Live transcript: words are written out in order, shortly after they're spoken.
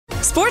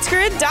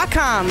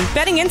SportsGrid.com.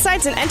 Betting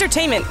insights and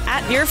entertainment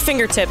at your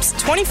fingertips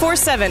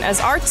 24/7 as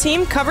our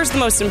team covers the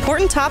most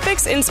important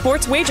topics in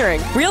sports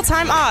wagering.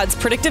 Real-time odds,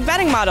 predictive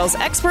betting models,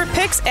 expert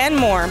picks, and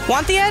more.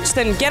 Want the edge?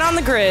 Then get on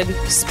the grid.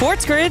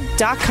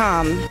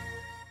 SportsGrid.com.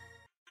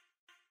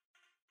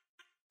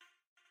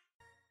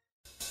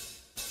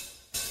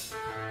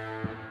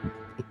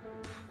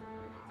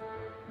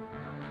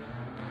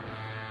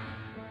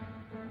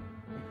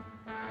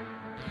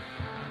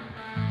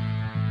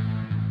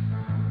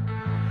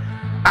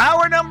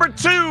 Hour number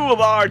 2 of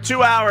our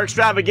 2-hour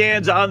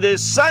extravaganza on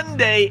this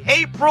Sunday,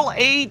 April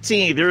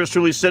 18th. Yours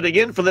truly sitting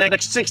in for the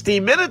next 60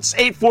 minutes,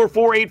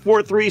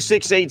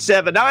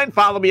 844-843-6879.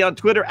 Follow me on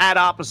Twitter at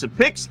Opposite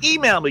Picks.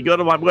 Email me. Go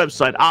to my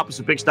website,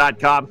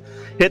 oppositepicks.com.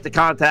 Hit the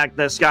contact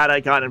Scott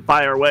icon and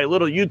fire away. A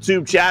little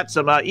YouTube chat,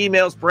 some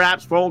emails,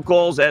 perhaps phone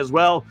calls as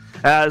well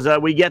as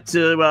we get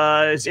to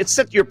it's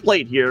set to your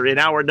plate here in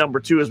hour number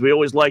 2, as we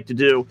always like to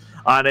do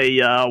on a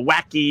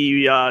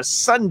wacky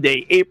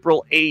Sunday,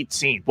 April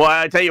 18th. Boy,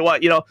 I tell you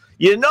what, you know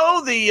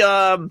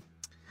the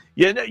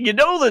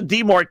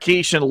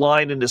demarcation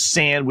line in the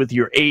sand with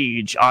your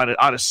age on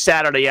a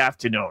Saturday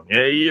afternoon.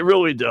 You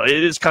really do.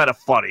 It is kind of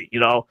funny, you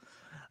know.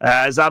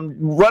 As I'm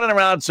running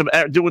around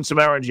doing some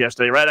errands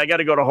yesterday, right? I got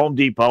to go to Home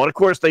Depot, and of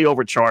course they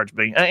overcharge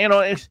me. You know,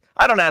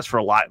 I don't ask for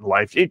a lot in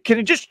life. Can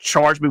you just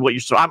charge me what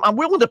you? I'm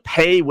willing to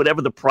pay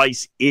whatever the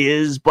price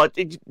is, but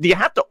do you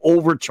have to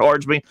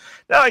overcharge me?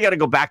 Now I got to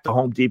go back to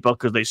Home Depot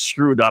because they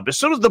screwed up. As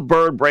soon as the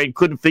bird brain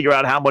couldn't figure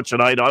out how much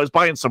an item, I was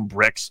buying some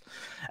bricks,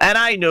 and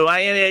I knew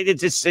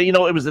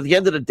it was at the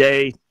end of the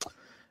day.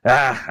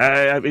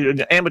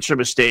 An amateur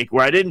mistake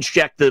where I didn't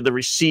check the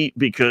receipt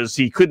because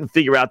he couldn't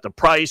figure out the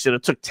price, and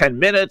it took 10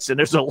 minutes, and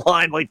there's a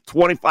line like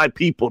 25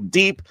 people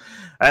deep,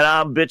 and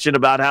I'm bitching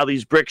about how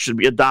these bricks should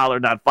be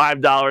 $1, not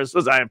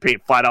 $5. I am paying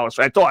 $5.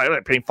 I thought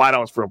I'm paying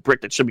 $5 for a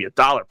brick that should be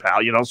 $1,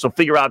 pal. You know, so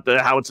figure out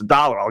how it's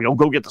 $1. I'll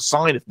go get the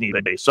sign if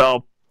needed.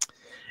 So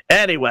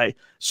anyway,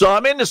 so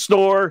I'm in the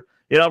store.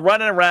 You know,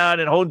 running around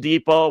in Home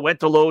Depot,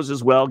 went to Lowe's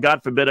as well.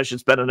 God forbid I should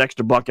spend an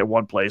extra buck at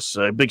one place.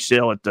 Big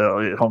sale at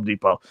Home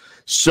Depot.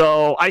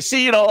 So I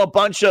see, a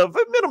bunch of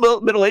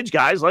middle-aged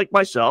guys like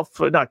myself,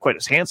 not quite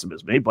as handsome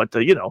as me, but,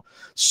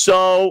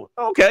 So,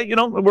 okay,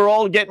 we're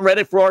all getting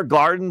ready for our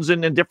gardens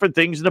and different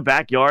things in the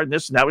backyard. And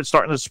this, now it's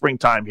starting the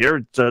springtime here.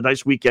 It's a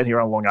nice weekend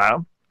here on Long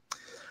Island.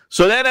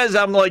 So then as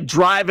I'm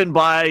driving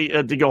by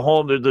to go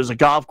home, there's a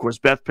golf course,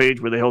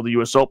 Bethpage, where they hold the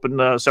U.S.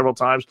 Open several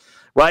times,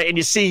 right? And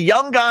you see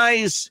young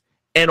guys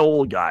and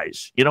old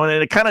guys, and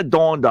it kind of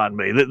dawned on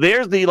me that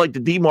there's the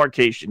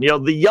demarcation.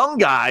 The young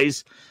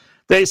guys,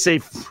 they say,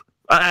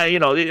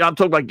 I'm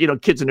talking about,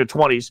 kids in their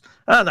 20s.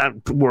 I'm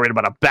not worried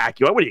about a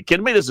backyard. What are you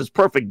kidding me? This is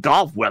perfect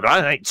golf weather.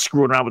 I ain't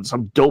screwing around with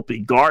some dopey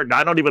garden.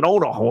 I don't even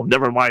own a home.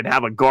 Never mind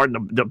have a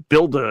garden to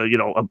build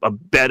a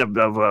bed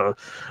of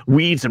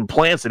weeds and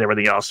plants and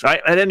everything else,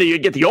 right? And then you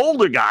get the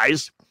older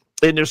guys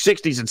in their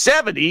 60s and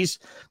 70s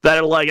that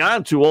are like,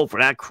 I'm too old for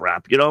that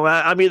crap.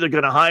 I'm either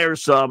going to hire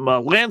some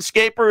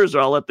landscapers, or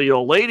I'll let the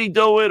old lady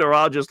do it, or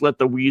I'll just let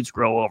the weeds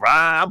grow over.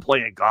 I'm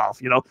playing golf.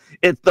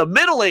 It's the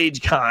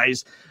middle-aged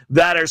guys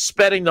that are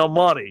spending the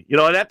money.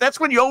 That's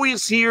when you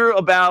always hear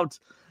about,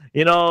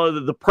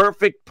 the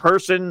perfect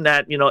person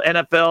that,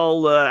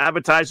 NFL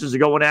advertisers are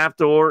going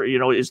after, or,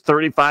 is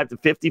 35 to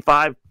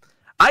 55.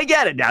 I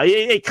get it now.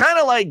 It kind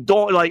of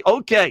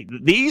okay,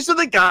 these are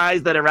the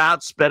guys that are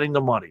out spending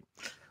the money.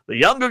 The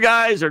younger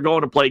guys are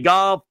going to play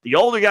golf. The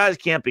older guys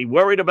can't be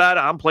worried about it.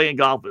 I'm playing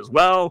golf as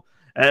well.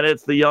 And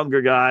it's the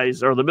younger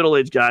guys or the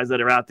middle-aged guys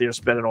that are out there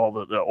spending all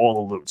the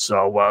loot.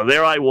 So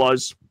there I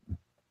was,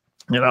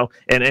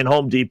 in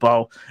Home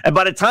Depot. And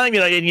by the time,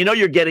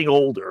 you're getting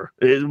older,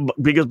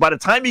 because by the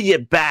time you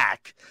get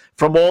back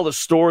from all the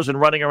stores and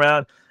running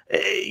around,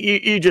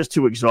 you're just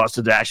too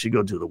exhausted to actually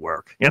go do the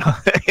work.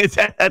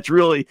 That's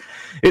really,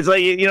 it's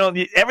like,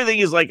 everything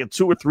is like a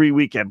 2 or 3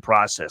 weekend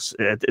process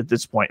at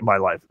this point in my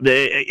life.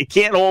 It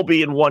can't all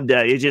be in one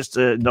day. It's just,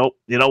 nope.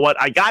 You know what?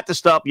 I got the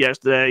stuff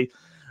yesterday.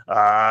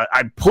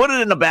 I put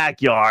it in the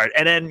backyard,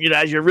 and then,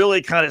 as you're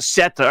really kind of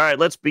set to, all right,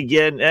 let's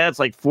begin. It's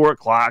like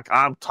 4:00.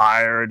 I'm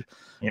tired.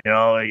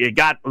 It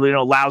got,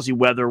 lousy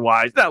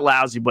weather-wise. Not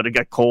lousy, but it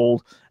got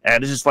cold.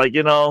 And it's just like,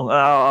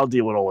 I'll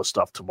deal with all this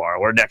stuff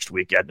tomorrow or next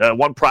weekend.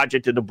 One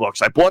project in the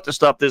books. I bought the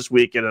stuff this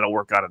weekend, and I'll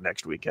work on it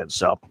next weekend.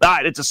 So, all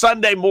right, it's a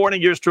Sunday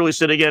morning. Yours truly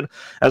sitting in,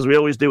 as we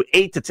always do,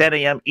 8 to 10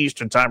 a.m.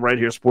 Eastern time right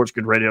here, Sports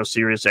Grid Radio,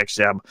 Sirius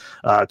XM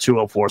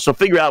 204. So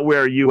figure out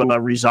where you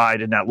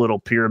reside in that little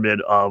pyramid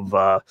of,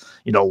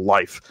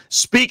 life.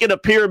 Speaking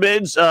of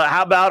pyramids,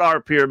 how about our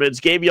pyramids?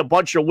 Gave you a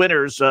bunch of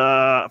winners.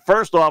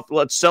 First off,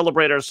 let's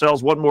celebrate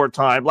ourselves one more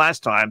time.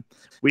 Last time,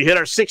 we hit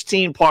our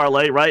 16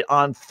 parlay right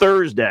on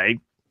Thursday.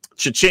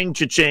 Cha-ching,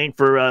 cha-ching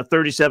for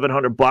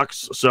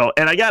 $3,700. So,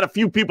 and I got a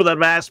few people that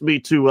have asked me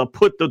to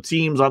put the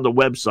teams on the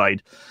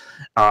website.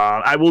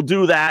 I will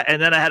do that. And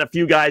then I had a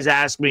few guys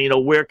ask me,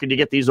 where can you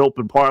get these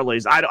open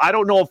parlays? I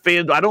don't know if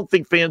I don't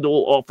think FanDuel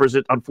offers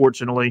it,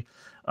 unfortunately.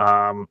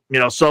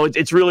 So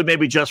it's really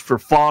maybe just for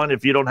fun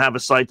if you don't have a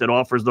site that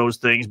offers those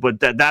things, but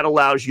that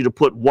allows you to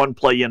put one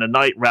play in a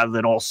night rather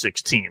than all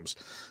 6 teams.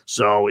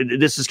 So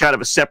this is kind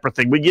of a separate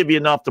thing. We give you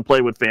enough to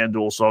play with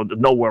FanDuel, so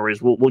no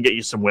worries. We'll get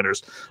you some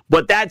winners.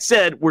 But that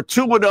said, we're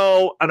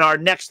 2-0 on our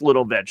next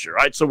little venture.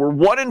 Right, so we're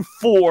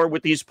 1-4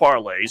 with these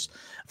parlays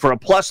for a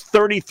plus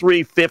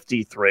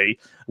 33.53.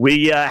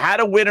 We had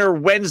a winner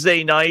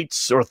Wednesday night,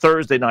 or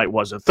Thursday night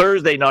was it?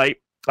 Thursday night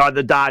on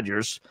the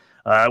Dodgers.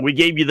 We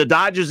gave you the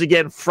Dodgers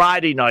again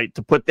Friday night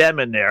to put them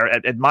in there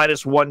at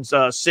minus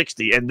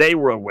 160, and they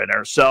were a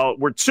winner. So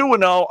we're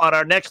 2-0 on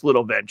our next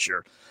little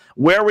venture.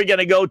 Where are we going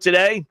to go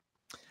today?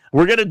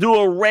 We're going to do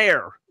a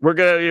rare. We're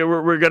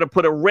going to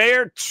put a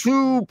rare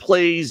 2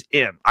 plays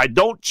in. I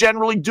don't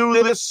generally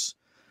do this.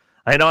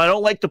 I know I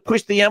don't like to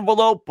push the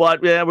envelope,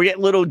 but we're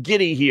getting a little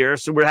giddy here,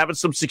 so we're having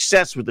some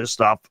success with this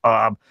stuff.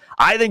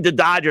 I think the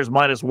Dodgers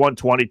minus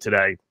 120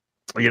 today.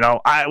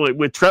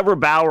 With Trevor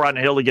Bauer on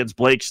the hill against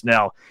Blake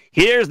Snell,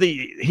 here's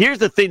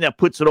the thing that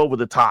puts it over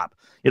the top.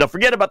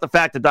 Forget about the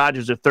fact the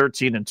Dodgers are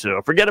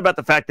 13-2. Forget about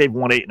the fact they've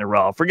won 8 in a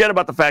row. Forget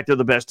about the fact they're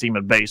the best team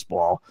in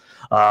baseball.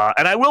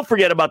 And I will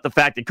forget about the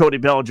fact that Cody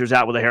Bellinger's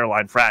out with a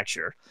hairline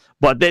fracture.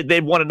 But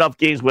they've won enough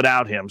games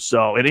without him.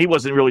 And he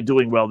wasn't really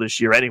doing well this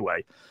year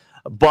anyway.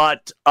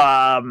 But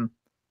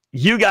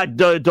you got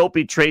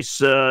dopey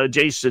Jason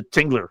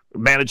Tingler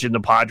managing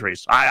the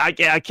Padres.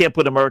 I can't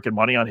put American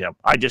money on him.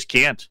 I just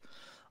can't.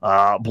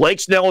 Blake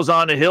Snell is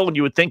on the hill, and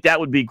you would think that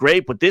would be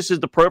great, but this is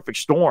the perfect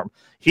storm.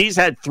 He's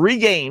had 3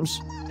 games.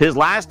 His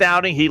last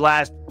outing, he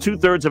lasted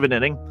 2/3 of an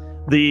inning.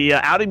 The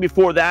outing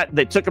before that,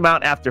 they took him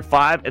out after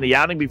 5, and the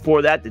outing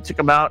before that, they took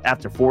him out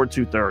after 4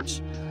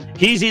 2/3.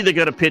 He's either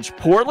going to pitch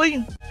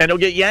poorly, and he'll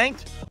get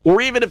yanked, or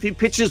even if he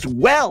pitches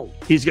well,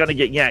 he's going to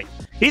get yanked.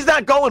 He's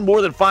not going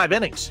more than 5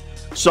 innings.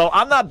 So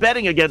I'm not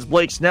betting against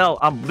Blake Snell.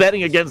 I'm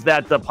betting against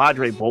that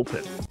Padre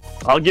bullpen.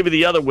 I'll give you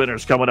the other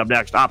winners coming up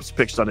next. Opposite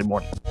Pick Sunday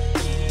morning.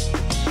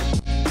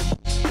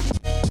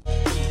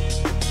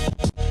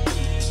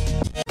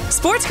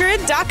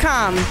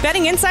 SportsGrid.com.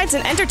 Betting insights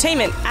and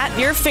entertainment at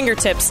your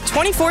fingertips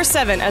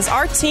 24/7 as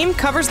our team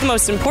covers the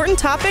most important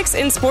topics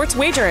in sports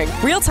wagering.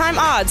 Real-time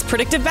odds,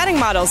 predictive betting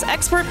models,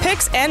 expert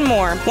picks, and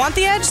more. Want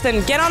the edge?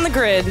 Then get on the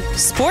grid.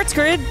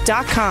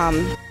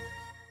 SportsGrid.com.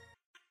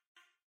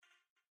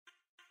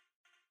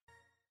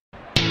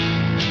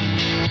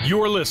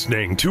 You're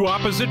listening to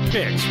Opposite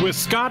Picks with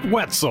Scott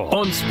Wetzel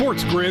on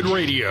Sports Grid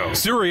Radio,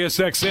 Sirius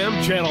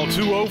XM Channel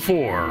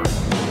 204.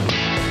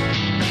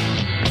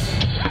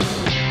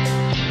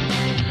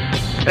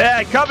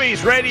 Yeah,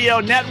 Cubbies Radio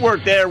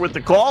Network there with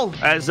the call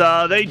as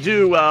they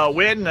do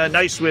win. A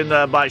nice win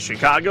by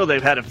Chicago.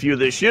 They've had a few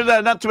this year.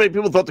 Not too many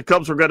people thought the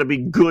Cubs were going to be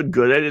good.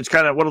 It's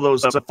kind of one of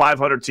those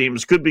 500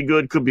 teams. Could be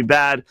good, could be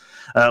bad.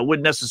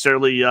 Wouldn't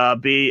necessarily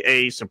be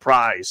a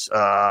surprise.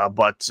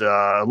 But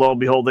lo and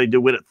behold, they do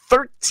win it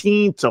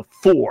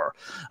 13-4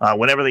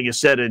 when everything is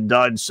said and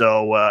done.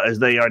 So as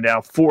they are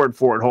now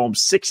 4-4 at home,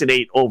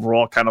 6-8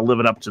 overall, kind of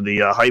living up to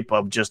the hype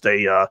of just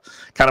a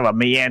kind of a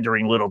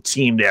meandering little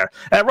team there.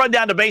 And run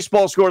down the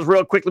baseball scores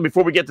real quickly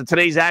before we get to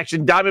today's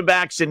action.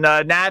 Diamondbacks and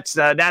Nats.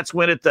 Nats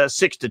win it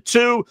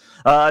 6-2.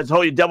 I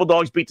told you, Devil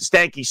Dogs beat the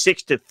Stankies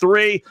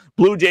 6-3.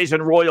 Blue Jays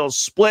and Royals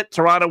split.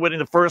 Toronto winning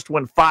the first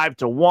one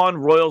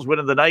 5-1. Royals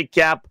winning the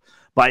nightcap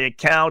by a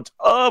count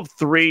of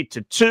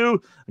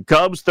 3-2. The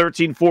Cubs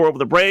 13-4 over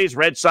the Braves.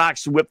 Red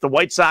Sox whipped the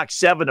White Sox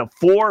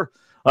 7-4.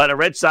 The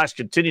Red Sox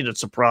continue to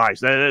surprise.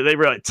 They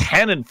really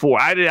 10-4.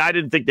 I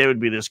didn't think they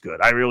would be this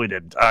good. I really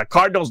didn't.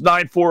 Cardinals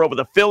 9-4 over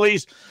the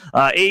Phillies.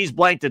 A's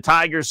blanked the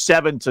Tigers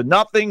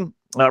 7-0.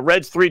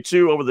 Reds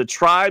 3-2 over the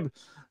Tribe.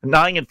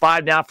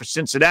 9-5 now for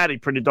Cincinnati.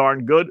 Pretty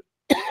darn good.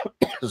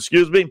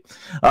 Excuse me.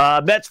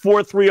 Mets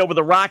 4-3 over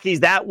the Rockies.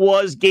 That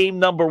was game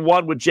number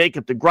 1 with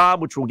Jacob deGrom,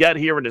 which we'll get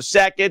here in a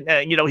second.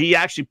 And, he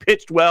actually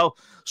pitched well,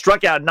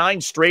 struck out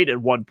 9 straight at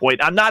one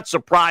point. I'm not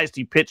surprised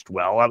he pitched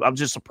well. I'm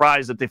just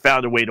surprised that they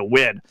found a way to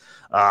win.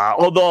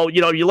 Although,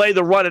 you lay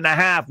the run and a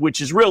half, which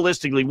is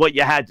realistically what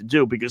you had to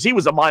do because he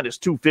was a minus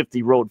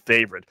 250 road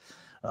favorite.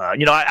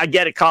 I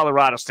get it.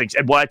 Colorado stinks.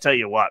 And boy, I tell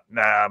you what,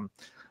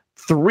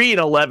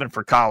 3-11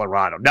 for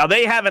Colorado. Now,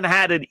 they haven't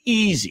had it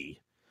easy.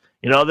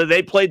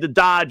 They played the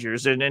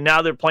Dodgers, and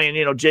now they're playing,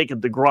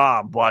 Jacob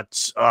deGrom.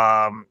 But,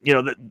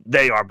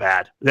 they are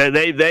bad.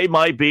 They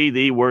might be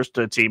the worst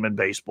team in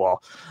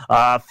baseball.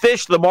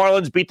 Fish, the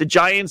Marlins beat the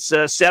Giants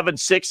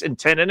 7-6 in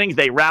 10 innings.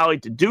 They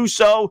rallied to do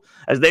so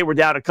as they were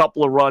down a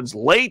couple of runs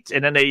late,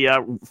 and then they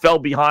fell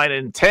behind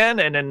in 10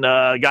 and then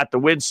got the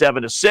win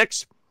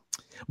 7-6.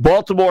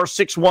 Baltimore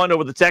 6-1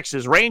 over the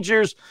Texas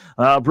Rangers.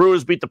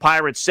 Brewers beat the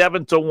Pirates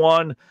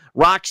 7-1.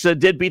 Rocks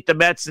did beat the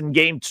Mets in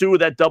game 2 of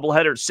that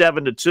doubleheader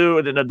 7-2.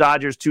 And then the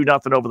Dodgers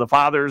 2-0 over the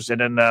Fathers.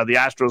 And then the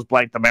Astros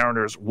blanked the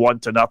Mariners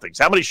 1-0.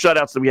 So how many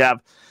shutouts did we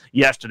have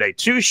yesterday?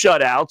 2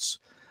 shutouts.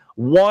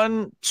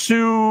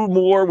 2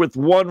 more with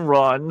 1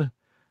 run.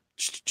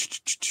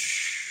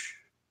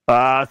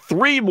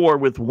 3 more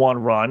with 1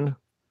 run.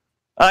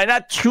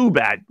 Not too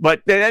bad,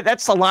 but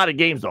that's a lot of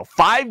games, though.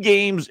 5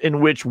 games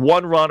in which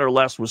 1 run or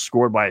less was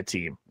scored by a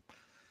team.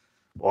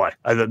 Boy,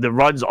 the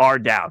runs are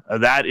down.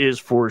 That is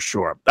for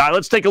sure. All right,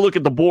 let's take a look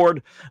at the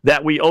board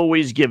that we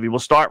always give you. We'll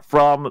start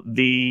from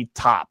the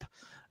top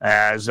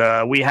as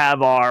we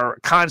have our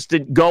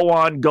constant go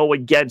on, go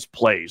against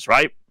plays,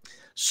 right?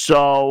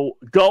 So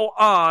go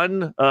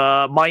on,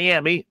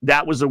 Miami.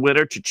 That was a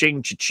winner.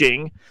 Cha-ching,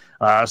 cha-ching.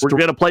 So we're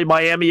going to play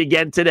Miami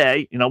again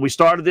today. You know, we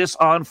started this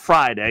on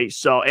Friday.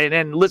 So, and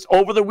then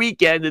over the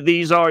weekend,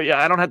 these are,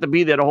 I don't have to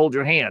be there to hold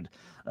your hand.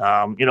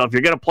 You know, if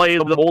you're going to play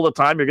them all the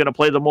time, you're going to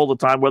play them all the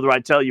time, whether I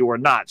tell you or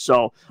not.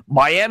 So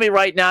Miami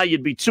right now,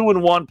 you'd be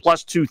 2-1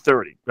 plus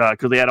 230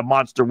 because they had a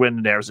monster win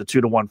in there as a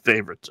 2-1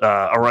 favorite,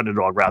 or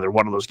underdog rather,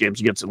 one of those games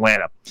against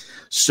Atlanta.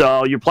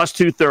 So you're plus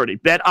 230.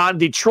 Bet on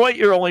Detroit,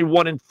 you're only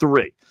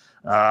 1-3,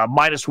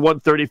 minus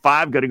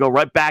 135. Going to go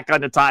right back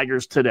on the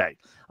Tigers today.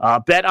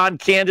 Bet on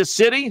Kansas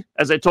City,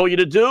 as I told you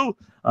to do.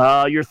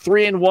 You're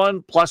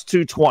 3-1 plus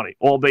 220,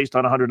 all based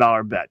on a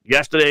 $100 bet.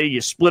 Yesterday,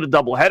 you split a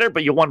doubleheader,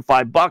 but you won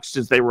 $5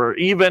 since they were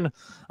even,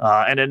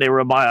 and then they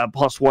were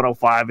plus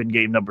 105 in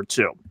game number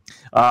 2.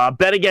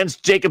 Bet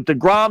against Jacob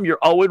deGrom, you're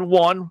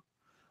 0-1.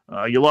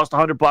 You lost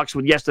 $100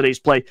 with yesterday's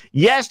play.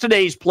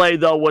 Yesterday's play,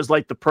 though, was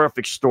like the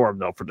perfect storm,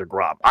 though, for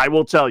deGrom. I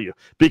will tell you,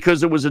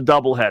 because it was a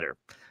doubleheader.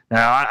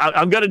 Now,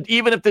 I'm going to,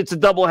 even if it's a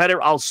doubleheader,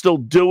 I'll still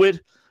do it.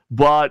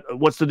 But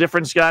what's the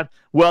difference, Scott?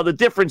 Well, the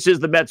difference is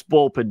the Mets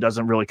bullpen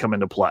doesn't really come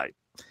into play.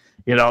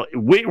 You know,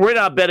 we're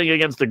not betting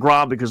against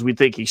deGrom because we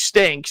think he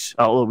stinks,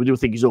 although we do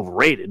think he's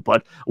overrated.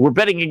 But we're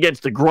betting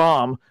against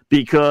deGrom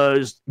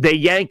because they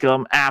yank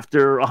him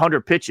after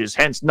 100 pitches,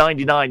 hence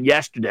 99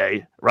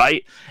 yesterday,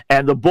 right?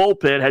 And the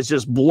bullpen has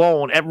just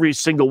blown every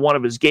single one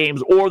of his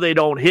games, or they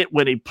don't hit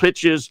when he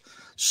pitches.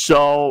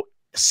 So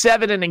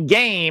 7 inning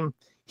game,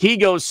 he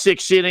goes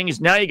 6 innings.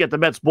 Now you get the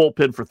Mets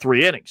bullpen for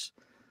 3 innings.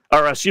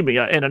 Or, excuse me,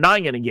 in a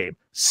 9-inning game.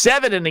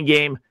 7-inning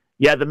game,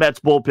 you had the Mets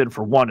bullpen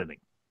for 1 inning.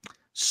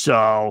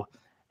 So,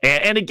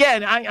 and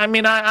again, I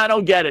mean, I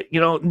don't get it. You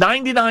know,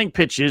 99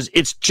 pitches,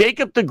 it's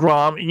Jacob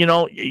deGrom. You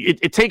know,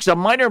 it takes a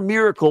minor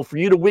miracle for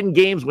you to win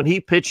games when he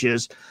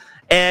pitches,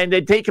 and they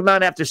take him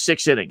out after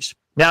 6 innings.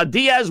 Now,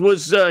 Diaz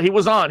was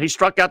on. He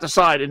struck out the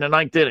side in the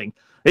 9th inning.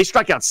 They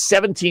struck out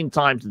 17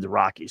 times to the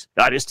Rockies.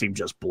 God, this team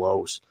just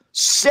blows.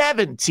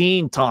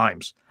 17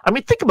 times. I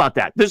mean, think about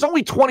that. There's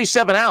only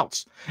 27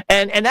 outs,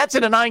 and that's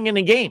in a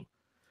 9-inning game.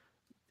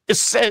 A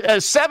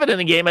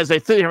 7-inning game, as they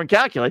sit here and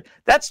calculate,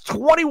 that's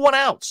 21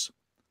 outs.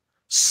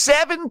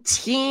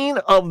 17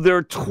 of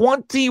their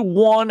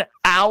 21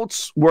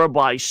 outs were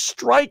by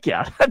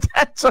strikeout.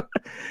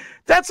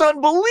 That's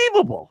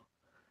unbelievable.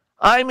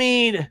 I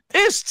mean,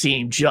 this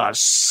team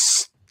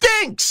just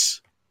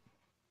stinks.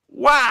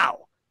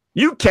 Wow.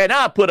 You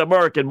cannot put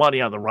American money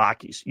on the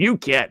Rockies. You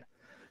can't.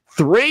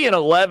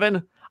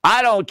 3-11.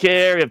 I don't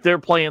care if they're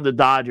playing the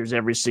Dodgers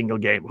every single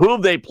game. Who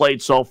have they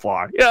played so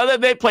far? You know,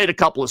 they played a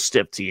couple of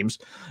stiff teams.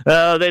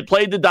 They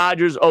played the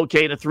Dodgers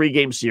okay in a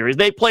 3-game series.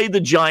 They played the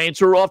Giants,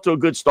 who are off to a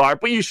good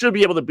start, but you should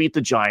be able to beat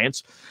the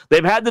Giants.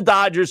 They've had the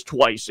Dodgers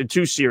twice in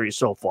 2 series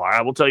so far.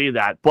 I will tell you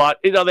that. But,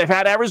 you know, they've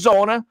had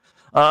Arizona,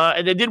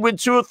 and they did win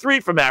 2 or 3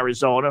 from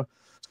Arizona.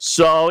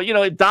 So, you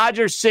know,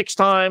 Dodgers 6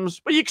 times,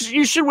 but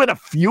you should win a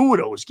few of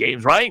those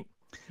games, right?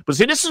 But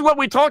see, this is what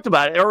we talked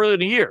about earlier in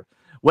the year.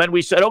 When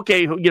we said,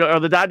 okay, you know, are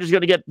the Dodgers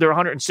going to get their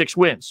 106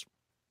 wins?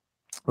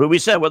 When we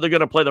said, well, they're going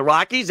to play the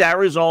Rockies,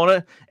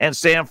 Arizona, and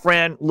San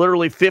Fran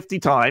literally 50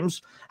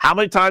 times. How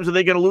many times are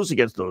they going to lose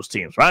against those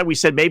teams, right? We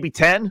said maybe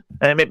 10,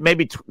 and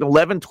maybe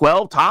 11,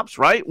 12 tops,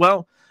 right?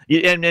 Well,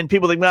 and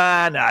people think,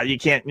 nah, you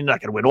can't. You're not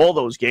going to win all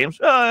those games.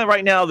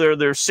 Right now, they're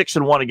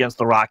 6-1 against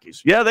the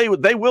Rockies. Yeah,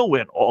 they will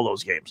win all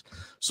those games.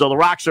 So the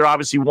Rocks are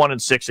obviously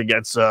 1-6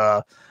 against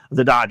the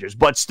Dodgers.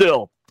 But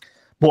still,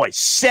 boy,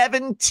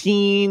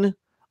 17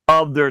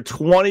 of their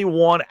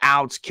 21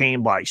 outs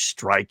came by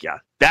strikeout.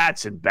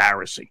 That's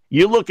embarrassing.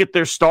 You look at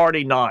their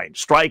starting 9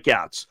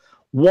 strikeouts: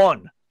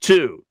 1,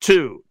 2,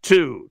 2,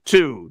 2,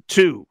 2,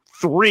 2,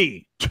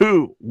 3,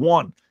 2,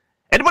 1.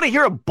 Anybody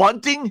hear of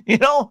bunting? You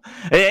know,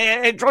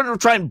 and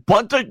try and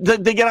bunt to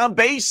get on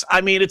base.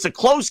 I mean, it's a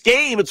close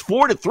game. It's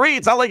 4-3.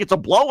 It's not like it's a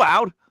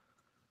blowout.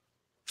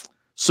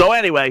 So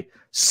anyway,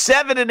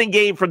 7-inning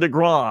game for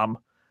deGrom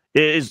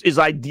is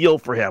ideal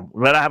for him.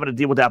 We're not having to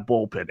deal with that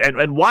bullpen.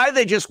 And why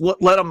they just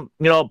let him,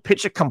 you know,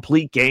 pitch a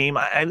complete game?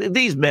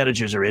 These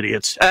managers are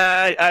idiots.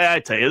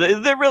 I tell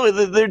you,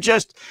 they're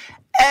just,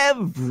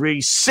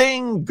 every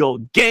single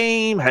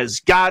game has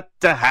got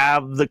to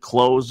have the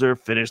closer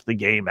finish the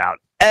game out.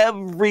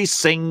 Every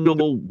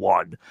single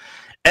one.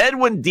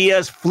 Edwin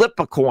Diaz, flip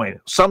a coin.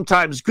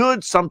 Sometimes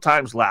good,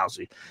 sometimes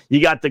lousy.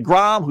 You got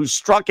deGrom, who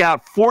struck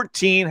out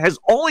 14, has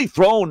only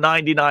thrown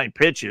 99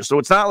 pitches. So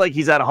it's not like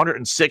he's at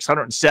 106,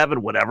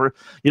 107, whatever.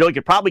 You know, he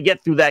could probably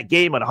get through that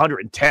game at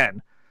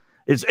 110.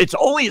 It's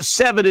only a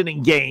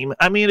 7-inning game.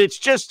 I mean, it's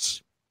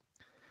just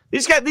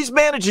these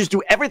managers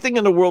do everything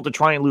in the world to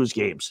try and lose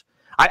games.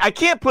 I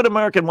can't put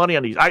American money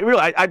on these.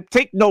 I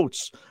take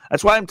notes.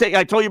 That's why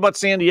I told you about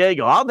San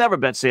Diego. I'll never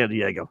bet San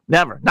Diego.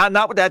 Never.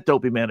 Not with that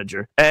dopey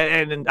manager.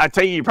 And I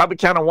tell you probably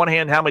count on one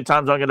hand how many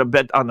times I'm going to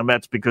bet on the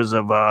Mets because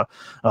of the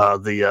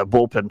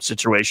bullpen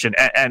situation.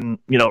 And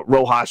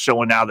Rojas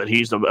showing now that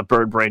he's a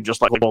bird brain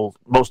just like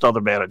most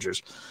other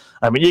managers.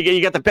 I mean,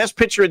 you got the best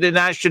pitcher in the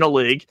National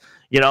League,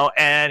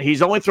 and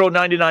he's only thrown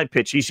 99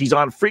 pitches. He's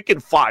on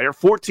freaking fire,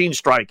 14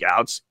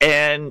 strikeouts,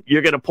 and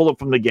you're going to pull him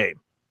from the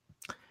game.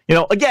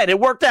 Again, it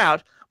worked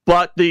out.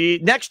 But the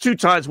next 2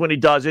 times when he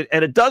does it,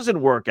 and it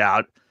doesn't work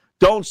out,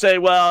 don't say,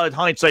 well, in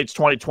hindsight, it's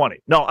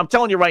 2020. No, I'm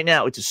telling you right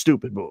now, it's a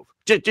stupid move.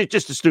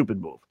 Just a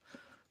stupid move.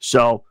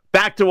 So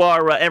back to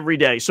our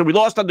everyday. So we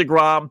lost on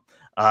DeGrom.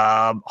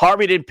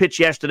 Harvey didn't pitch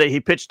yesterday.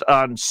 He pitched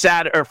on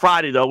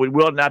Friday, though. We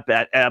won that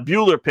bet.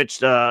 Buehler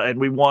pitched, and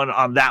we won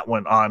on that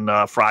one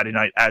on Friday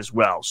night as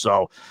well.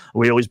 So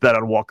we always bet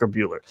on Walker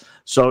Buehler.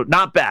 So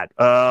not bad.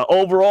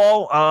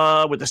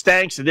 Overall, with the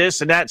Stanks and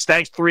this and that,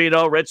 Stanks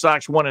 3-0, Red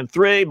Sox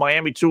 1-3,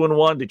 Miami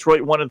 2-1,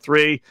 Detroit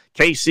 1-3,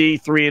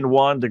 KC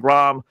 3-1,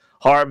 DeGrom,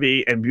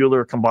 Harvey, and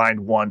Buehler combined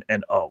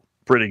 1-0.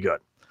 Pretty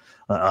good.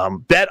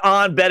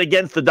 Bet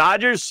against the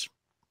Dodgers.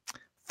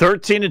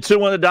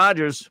 13-2 on the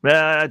Dodgers.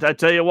 I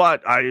tell you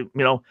what,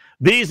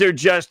 these are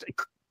just,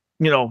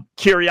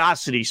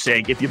 curiosity's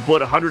sake. If you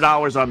put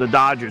 $100 on the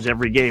Dodgers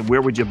every game,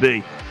 where would you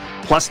be?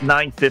 Plus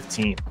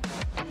 915.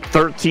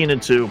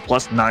 13-2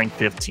 plus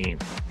 915.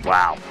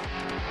 Wow.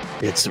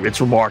 It's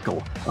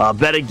remarkable.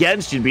 Bet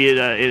against, you'd be in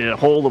a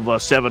hole of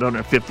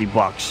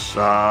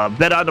 $750.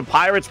 Bet on the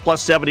Pirates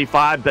plus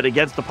 75. Bet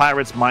against the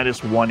Pirates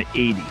minus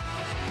 180.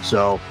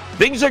 So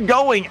things are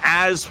going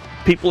as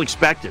people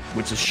expected,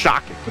 which is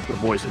shocking with the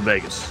boys in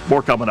Vegas.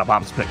 More coming up.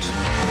 Opposite Picks.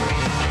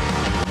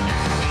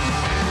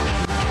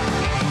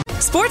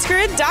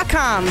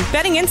 SportsGrid.com.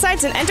 Betting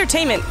insights and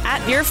entertainment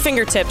at your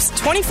fingertips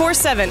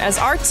 24/7 as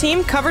our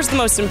team covers the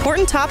most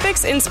important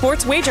topics in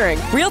sports wagering.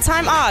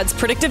 Real-time odds,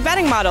 predictive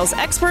betting models,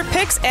 expert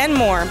picks, and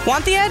more.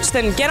 Want the edge?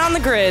 Then get on the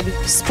grid.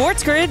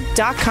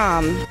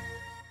 SportsGrid.com.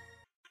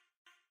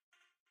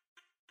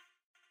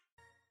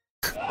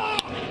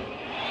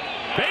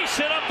 Base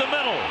hit up the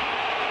middle.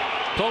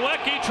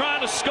 Plawecki trying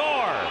to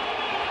score.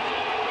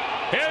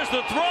 Here's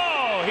the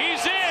throw.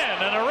 He's in,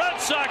 and the Red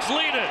Sox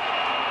lead it.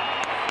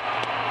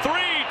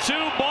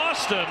 3-2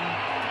 Boston.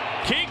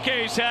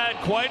 Kike's had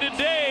quite a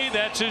day.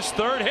 That's his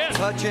 3rd hit.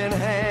 Touching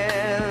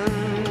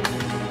hand,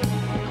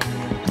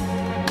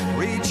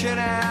 reaching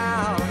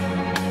out,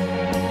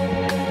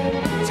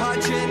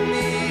 touching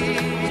me,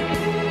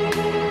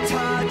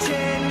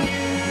 touching you.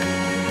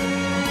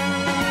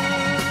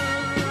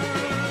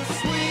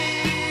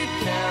 Sweet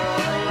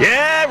Caroline.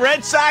 Yeah,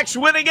 Red Sox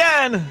win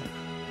again.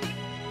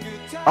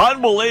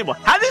 Unbelievable.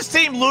 How does this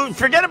team lose?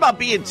 Forget about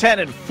being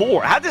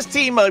 10-4. How does this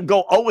team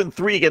go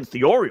 0-3 against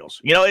the Orioles?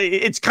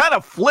 It's kind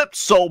of flipped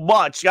so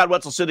much. Scott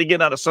Wetzel sitting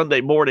in on a Sunday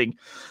morning,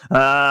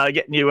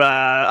 getting you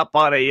up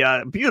on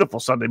a beautiful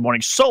Sunday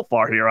morning so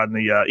far here on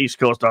the East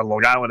Coast on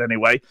Long Island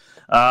anyway.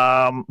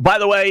 By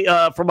the way,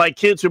 for my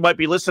kids who might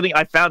be listening,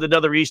 I found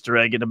another Easter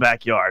egg in the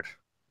backyard.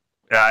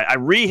 I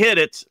re-hit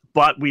it,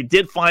 but we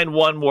did find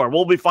one more.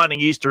 We'll be finding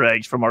Easter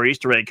eggs from our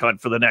Easter egg hunt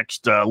for the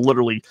next,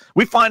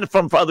 we find it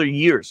from for other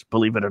years,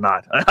 believe it or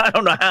not. I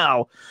don't know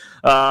how,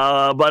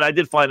 but I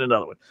did find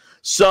another one.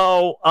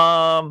 So,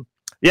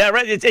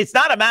 it's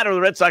not a matter of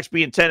the Red Sox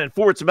being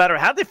 10-4. It's a matter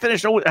of how they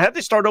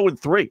start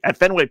 0-3 at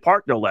Fenway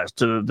Park, no less,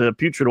 to the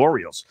putrid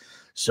Orioles.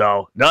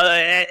 So,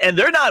 and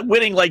they're not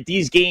winning like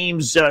these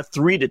games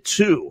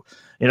 3-2.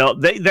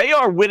 They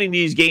are winning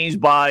these games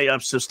by a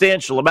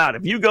substantial amount.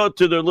 If you go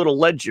to their little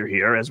ledger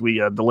here, as we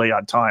delay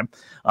on time,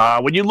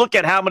 when you look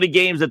at how many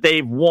games that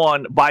they've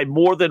won by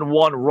more than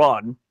one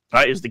run,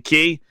 right, is the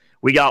key.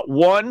 We got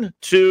 1,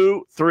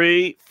 2,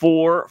 3,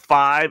 4,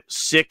 5,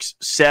 6,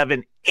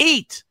 7,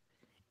 8.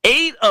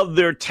 8 of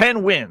their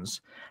 10 wins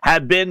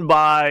have been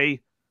by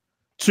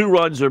 2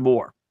 runs or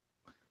more.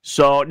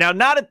 So now,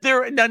 not that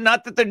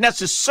they're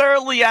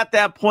necessarily at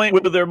that point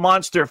where they're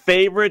monster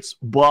favorites,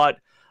 but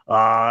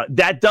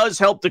that does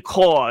help the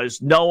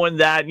cause, knowing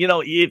that,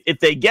 if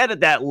they get at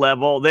that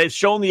level, they've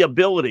shown the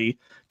ability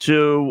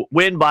to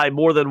win by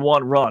more than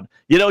one run.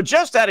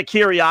 Just out of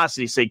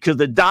curiosity's sake, because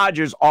the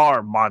Dodgers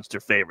are monster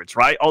favorites,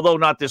 right? Although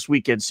not this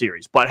weekend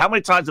series. But how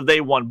many times have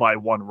they won by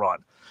one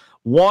run?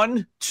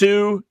 1,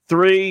 2,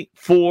 3,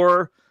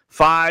 4,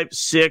 5,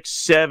 6,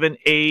 7,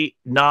 8,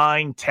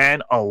 9,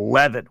 10,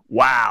 11.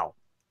 Wow.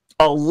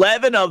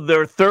 11 of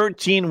their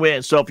 13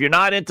 wins. So if you're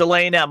not into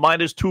laying that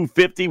minus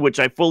 250, which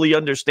I fully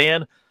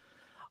understand,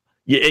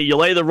 you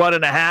lay the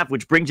 1.5,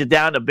 which brings it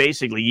down to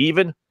basically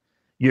even,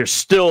 you're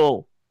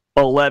still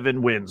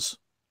 11 wins.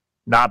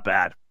 Not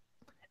bad.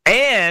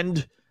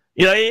 And,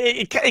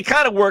 it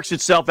kind of works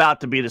itself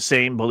out to be the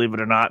same, believe it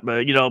or not,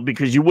 but,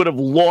 because you would have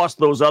lost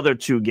those other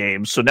 2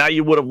 games. So now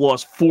you would have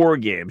lost 4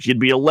 games. You'd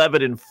be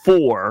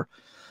 11-4.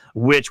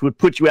 Which would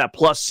put you at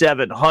plus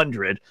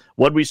 700.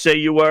 What'd we say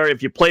you were?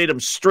 If you played them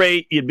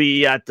straight, you'd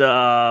be at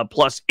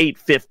plus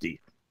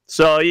 850.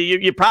 So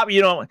you probably,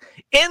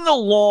 in the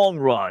long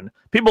run,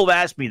 people have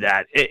asked me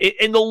that.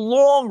 In the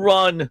long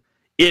run,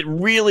 it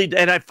really,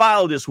 and I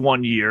followed this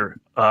one year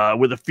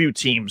with a few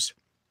teams.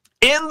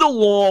 In the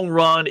long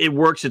run, it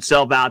works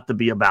itself out to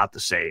be about the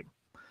same.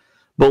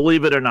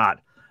 Believe it or not.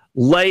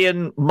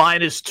 Laying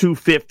minus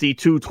 250,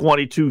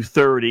 220,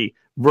 230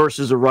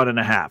 versus a run and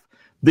a half.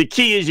 The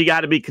key is you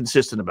got to be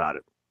consistent about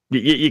it.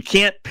 You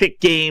can't pick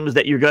games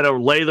that you're going to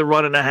lay the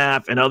run and a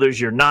half and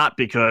others you're not,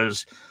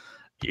 because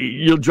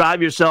you'll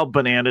drive yourself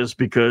bananas,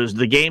 because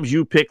the games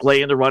you pick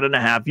laying the run and a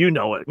half, you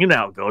know it. You know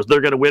how it goes. They're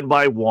going to win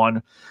by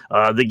 1.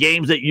 The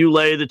games that you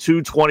lay the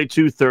 220,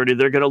 230,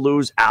 they're going to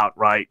lose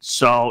outright.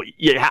 So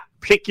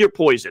pick your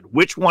poison.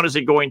 Which one is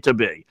it going to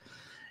be?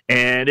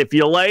 And if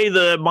you lay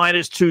the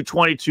minus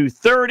 220,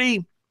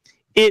 230,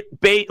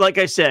 like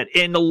I said,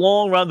 in the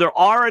long run, there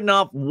are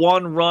enough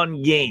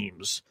one-run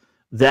games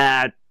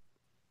that,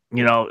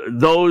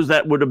 those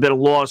that would have been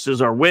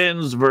losses are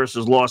wins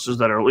versus losses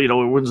that are,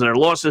 wins that are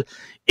losses.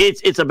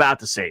 It's about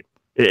the same.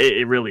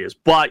 It really is.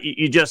 But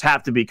you just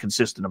have to be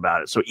consistent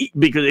about it. So,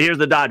 because here's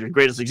the Dodgers,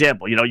 greatest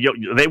example.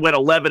 They went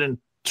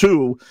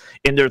 11-2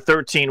 in their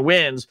 13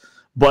 wins.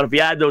 But if you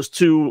add those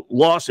 2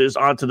 losses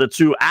onto the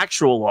 2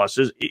 actual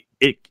losses,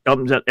 it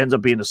ends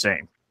up being the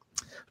same.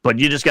 But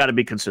you just got to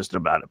be consistent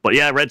about it. But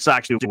yeah, Red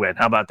Sox do win.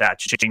 How about that?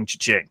 Cha-ching,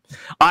 cha-ching.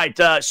 All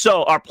right,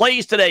 so our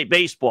plays today,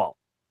 baseball.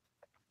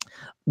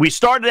 We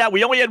started out,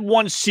 we only had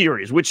 1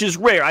 series, which is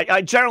rare.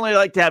 I generally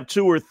like to have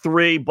 2 or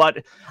 3,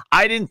 but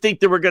I didn't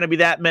think there were going to be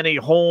that many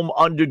home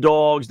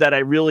underdogs that I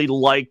really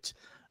liked.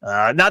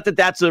 Not that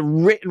that's a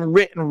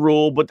written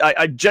rule, but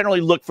I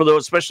generally look for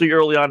those, especially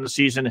early on in the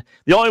season.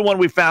 The only one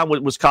we found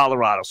was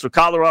Colorado. So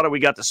Colorado, we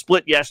got the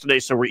split yesterday,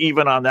 so we're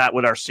even on that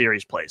with our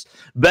series plays.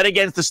 Bet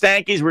against the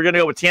Stankies, we're going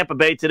to go with Tampa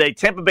Bay today.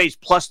 Tampa Bay's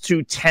plus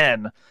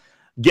 210.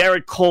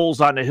 Garrett Cole's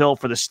on the hill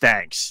for the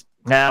Stanks.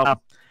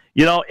 Now,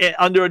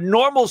 under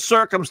normal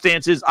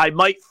circumstances, I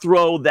might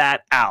throw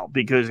that out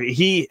because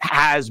he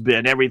has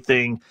been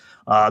everything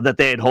that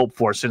they had hoped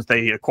for since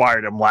they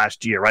acquired him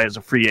last year, right, as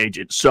a free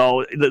agent.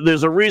 So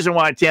there's a reason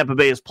why Tampa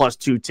Bay is plus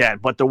 210.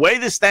 But the way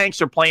the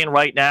Stanks are playing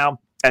right now,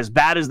 as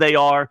bad as they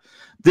are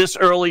this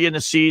early in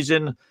the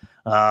season,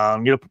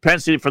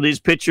 propensity for these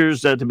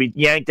pitchers to be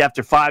yanked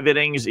after 5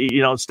 innings,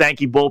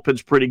 Stanky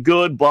bullpen's pretty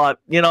good. But,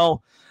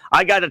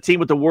 I got a team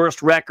with the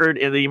worst record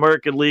in the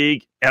American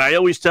League, and I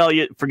always tell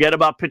you, forget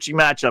about pitching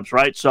matchups,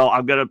 right? So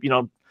I'm going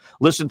to,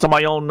 listen to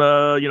my own,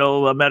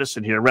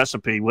 medicine here,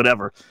 recipe,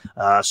 whatever.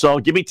 So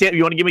you want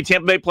to give me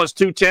Tampa Bay plus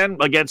 210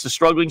 against a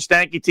struggling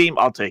Stanky team?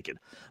 I'll take it.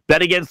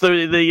 Bet against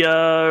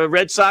the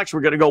Red Sox.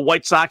 We're going to go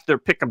White Sox. They're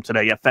pick 'em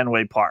today at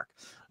Fenway Park.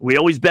 We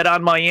always bet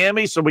on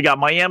Miami, so we got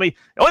Miami.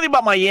 The only thing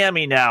about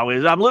Miami now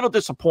is I'm a little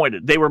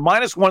disappointed. They were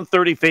minus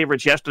 130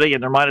 favorites yesterday,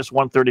 and they're minus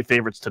 130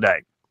 favorites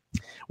today.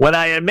 When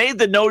I had made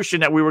the notion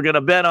that we were going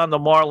to bet on the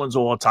Marlins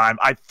all the time,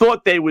 I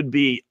thought they would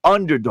be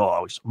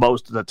underdogs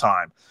most of the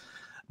time.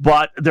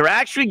 But they're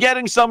actually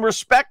getting some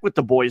respect with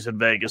the boys in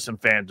Vegas and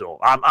FanDuel.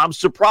 I'm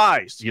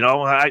surprised.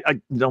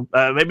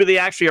 Maybe they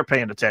actually are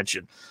paying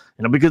attention.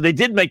 Because they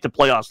did make the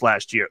playoffs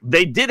last year.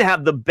 They did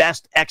have the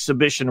best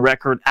exhibition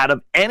record out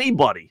of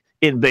anybody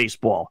in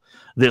baseball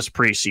this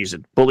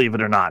preseason, believe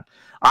it or not.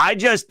 I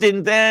just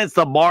didn't. It's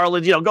the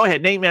Marlins. Go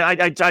ahead. Name.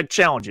 I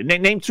challenge you.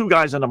 Name 2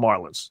 guys on the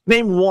Marlins.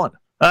 Name 1.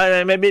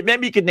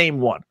 Maybe you could name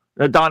 1.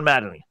 Don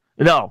Mattingly.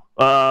 No.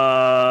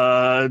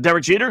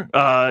 Derek Jeter?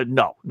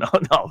 No.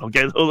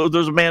 Okay,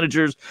 those are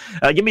managers.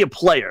 Give me a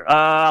player.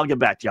 I'll get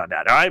back to you on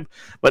that. All right.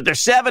 But they're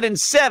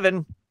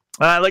 7-7.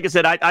 Like I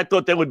said, I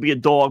thought they would be a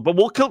dog, but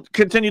we'll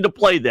continue to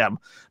play them.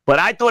 But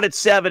I thought at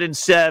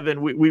 7-7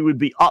 we would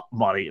be up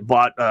money.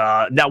 But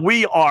now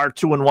we are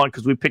 2-1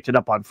 because we picked it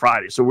up on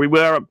Friday, so we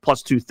were at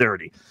plus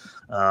 230.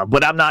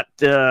 But I'm not,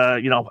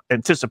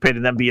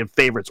 anticipating them being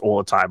favorites all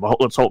the time.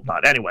 Let's hope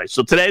not. Anyway,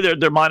 so today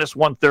they're minus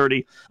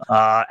 130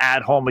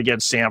 at home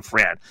against San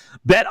Fran.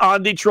 Bet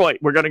on Detroit.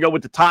 We're going to go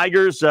with the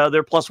Tigers.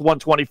 They're plus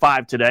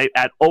 125 today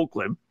at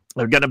Oakland.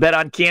 They're going to bet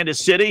on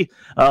Kansas City.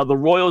 The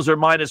Royals are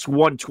minus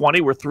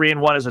 120. We're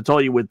 3-1, as I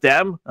told you, with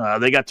them.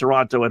 They got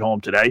Toronto at home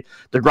today.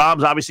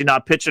 DeGrom's obviously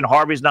not pitching.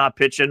 Harvey's not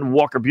pitching.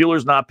 Walker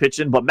Buehler's not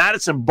pitching. But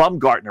Madison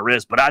Bumgarner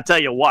is. But I tell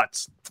you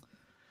what,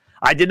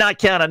 I did not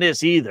count on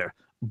this either.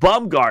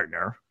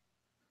 Bumgarner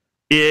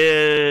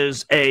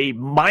is a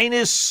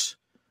plus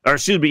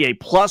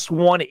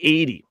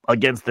 180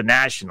 against the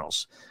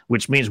Nationals,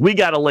 which means we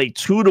got to lay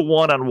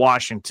 2-1 on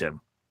Washington.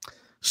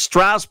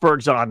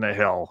 Strasburg's on the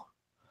hill.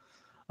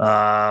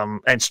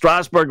 And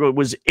Strasburg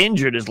was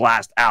injured his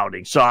last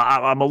outing. So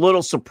I'm a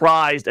little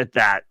surprised at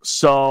that.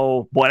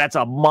 So, boy, that's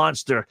a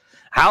monster.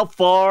 How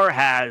far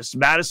has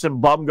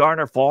Madison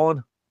Bumgarner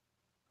fallen?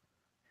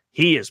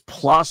 He is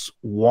plus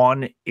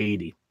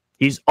 180.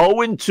 He's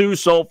 0-2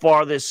 so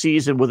far this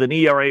season with an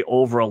ERA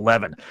over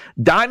 11.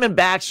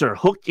 Diamondbacks are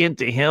hooked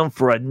into him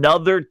for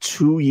another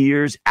 2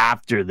 years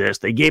after this.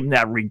 They gave him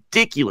that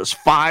ridiculous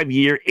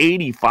 5-year,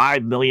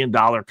 $85 million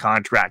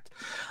contract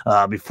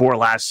before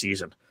last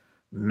season.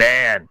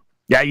 Man,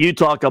 yeah, you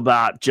talk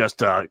about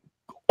just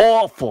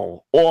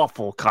awful,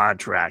 awful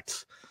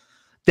contracts.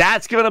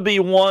 That's going to be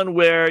one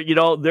where,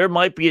 there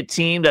might be a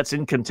team that's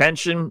in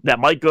contention that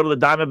might go to the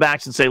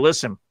Diamondbacks and say,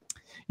 listen,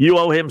 you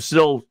owe him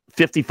still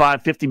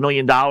 $50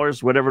 million,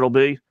 whatever it'll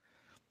be.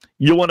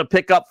 You want to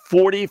pick up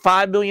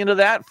 $45 million of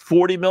that,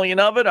 $40 million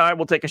of it? All right,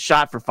 we'll take a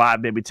shot for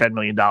 $5, maybe $10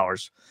 million.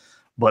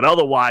 But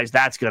otherwise,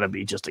 that's going to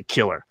be just a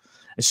killer.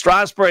 And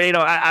Strasburg,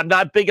 I'm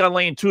not big on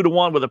laying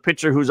 2-1 with a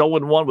pitcher who's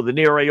 0-1 with an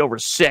ERA over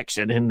 6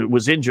 and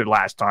was injured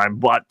last time.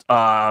 But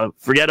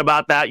forget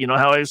about that. You know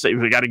how I say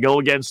we got to go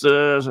against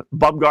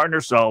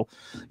Bumgarner, so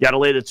you got to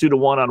lay the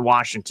 2-1 on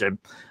Washington.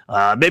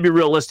 Maybe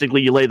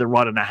realistically, you lay the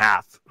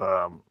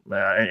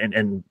 1.5,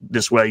 and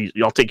this way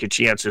you'll take your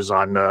chances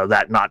on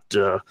that not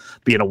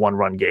being a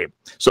 1-run game.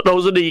 So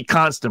those are the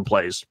constant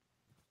plays.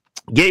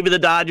 Gave you the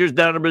Dodgers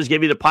numbers,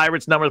 gave you the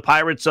Pirates numbers.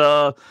 Pirates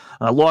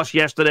lost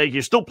yesterday.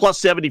 You're still plus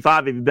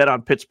 75 if you bet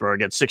on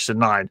Pittsburgh at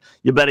 6-9.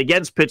 You bet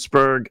against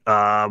Pittsburgh,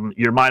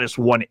 you're minus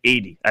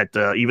 180 at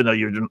even though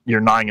you're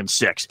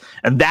 9-6.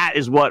 And that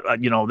is what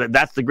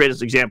that's the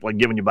greatest example I'm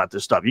giving you about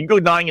this stuff. You can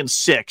go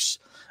 9-6.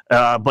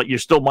 But you're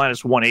still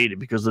minus 180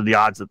 because of the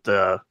odds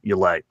that you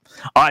lay.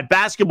 All right,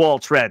 basketball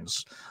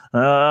trends.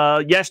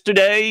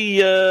 Yesterday,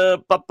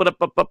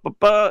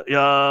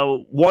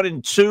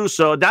 1-2,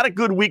 so not a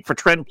good week for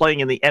trend playing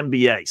in the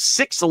NBA.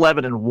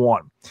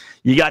 6-11-1.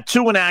 You got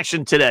 2 in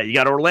action today. You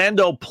got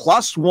Orlando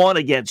 +1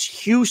 against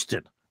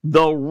Houston.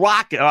 The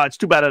Rockets. It's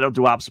too bad I don't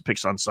do opposite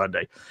picks on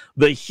Sunday.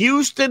 The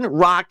Houston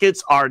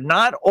Rockets are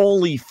not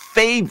only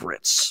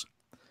favorites,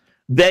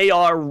 they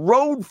are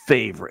road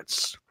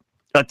favorites.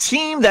 A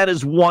team that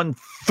has won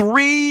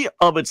 3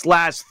 of its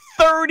last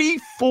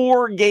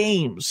 34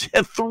 games,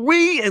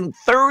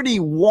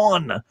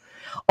 3-31,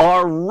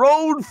 are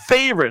road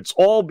favorites,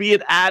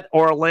 albeit at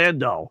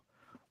Orlando.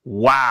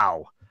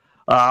 Wow.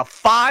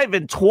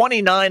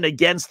 5-29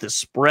 against the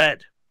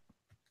spread.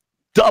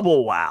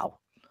 Double wow.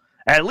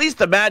 At least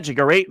the Magic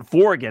are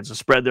 8-4 against the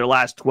spread their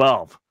last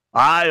 12.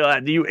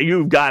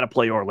 You've got to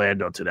play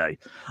Orlando today.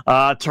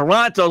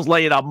 Toronto's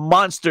laying a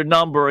monster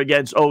number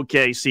against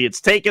OKC. It's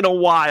taken a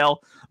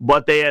while,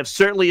 but they have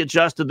certainly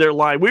adjusted their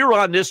line. We were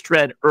on this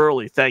trend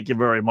early. Thank you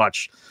very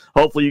much.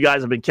 Hopefully you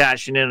guys have been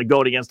cashing in and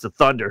going against the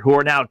Thunder, who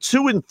are now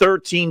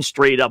 2-13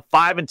 straight up,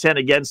 5-10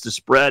 against the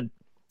spread.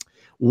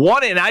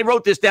 And I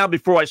wrote this down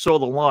before I saw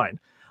the line.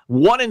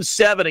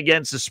 1-7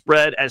 against the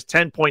spread as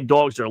 10-point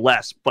dogs or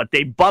less, but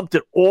they bumped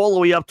it all the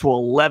way up to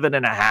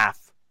 11.5.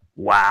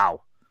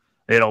 Wow.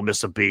 They don't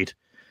miss a beat.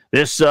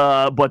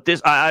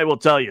 I will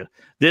tell you,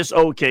 this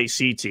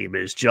OKC team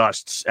is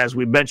just, as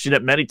we mentioned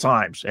it many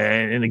times,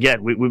 and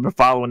again, we've been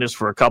following this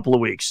for a couple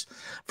of weeks.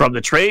 From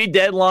the trade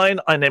deadline,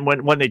 and then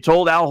when they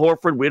told Al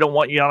Horford, we don't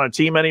want you on our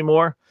team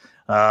anymore,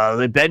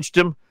 they benched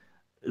him.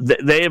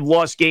 They have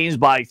lost games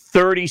by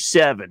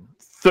 37,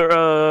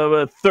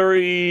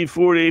 30,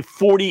 40,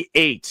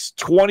 48,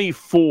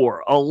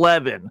 24,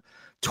 11,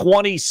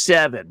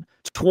 27,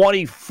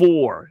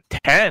 24,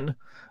 10,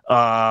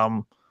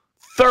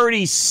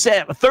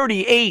 37,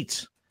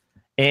 38,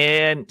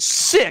 and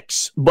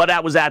 6, but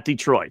that was at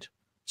Detroit.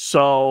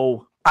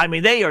 So, I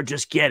mean, they are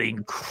just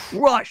getting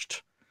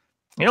crushed.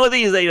 You know, the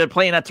thing is they're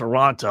playing at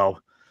Toronto,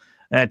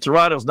 and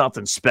Toronto's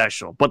nothing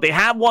special. But they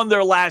have won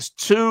their last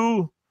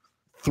 2,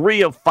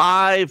 3 of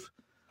 5.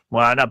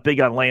 Well, I'm not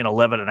big on laying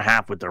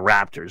 11.5 with the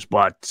Raptors,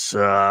 but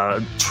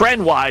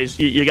trend-wise,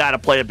 you got to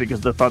play it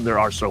because the Thunder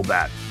are so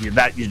bad.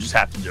 That you just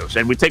have to do.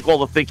 And we take all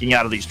the thinking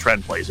out of these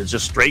trend plays. It's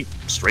just straight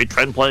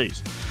trend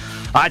plays.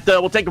 All right,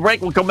 we'll take a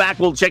break. We'll come back.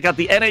 We'll check out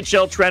the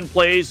NHL trend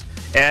plays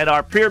and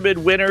our pyramid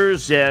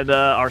winners and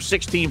our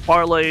 16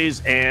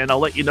 parlays, and I'll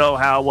let you know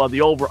how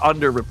the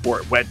over-under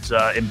report went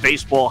in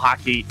baseball,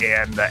 hockey,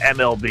 and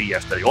MLB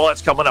yesterday. All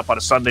that's coming up on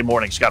a Sunday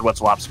morning. Scott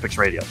Wetzel, Opposite Picks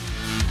Radio.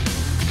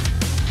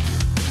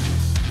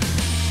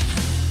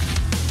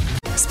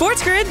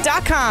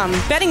 SportsGrid.com.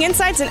 Betting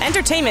insights and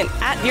entertainment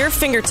at your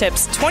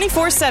fingertips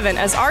 24/7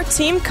 as our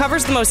team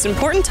covers the most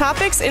important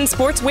topics in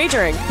sports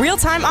wagering.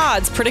 Real-time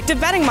odds,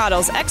 predictive betting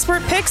models,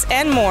 expert picks,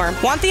 and more.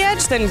 Want the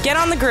edge? Then get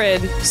on the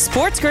grid.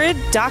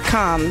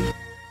 SportsGrid.com.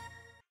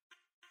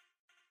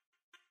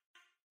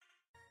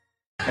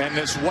 And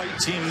this white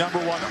team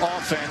 #1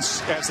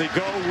 offense as they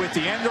go with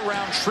the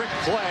end-around trick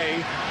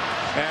play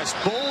as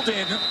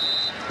Bolden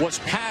was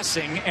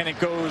passing, and it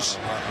goes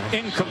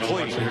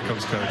incomplete. Here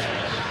comes Coach.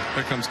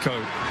 Here comes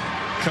Coach.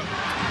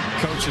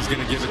 Coach is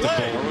going to give it to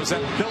Bolden. Or was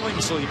that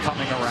Billingsley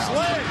coming around?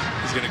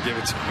 He's going to give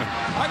it to him.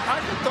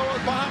 I can throw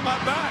it behind my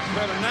back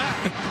better than that.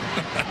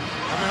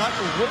 I mean, I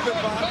can whip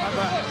it behind my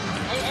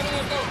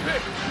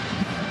back.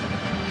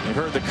 You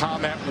heard the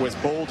comment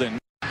with Bolden.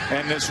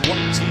 And this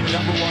white team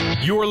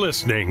 #1. You're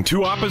listening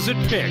to Opposite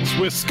Picks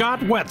with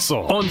Scott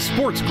Wetzel on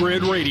Sports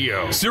Grid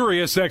Radio,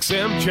 Sirius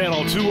XM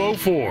Channel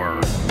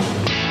 204.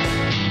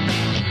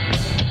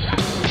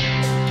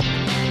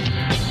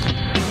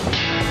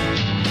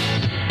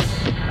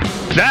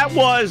 That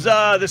was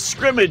the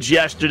scrimmage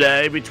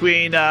yesterday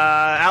between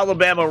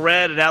Alabama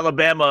Red and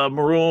Alabama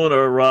Maroon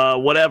or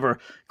whatever.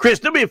 Chris,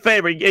 do me a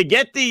favor.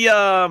 Get the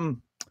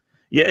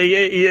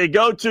You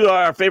go to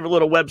our favorite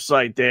little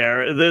website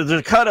there. There's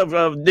a cut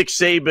of Nick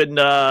Saban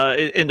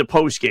in the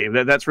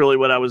postgame. That's really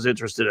what I was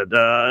interested in.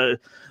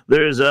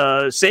 There's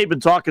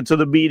Saban talking to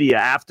the media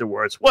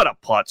afterwards. What a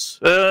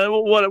putz!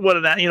 What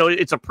an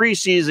it's a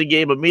preseason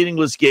game, a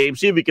meaningless game.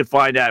 See if you can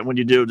find that. When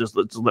you do, just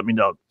let me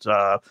know.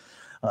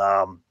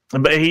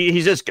 But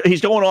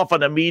he's going off on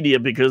the media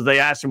because they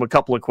asked him a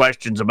couple of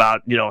questions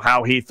about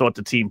how he thought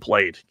the team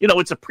played.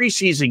 It's a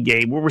preseason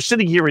game where we're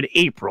sitting here in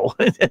April.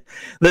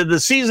 the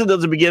season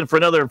doesn't begin for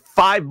another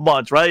 5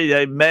 months,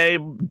 right? May,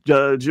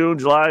 June,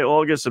 July,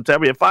 August,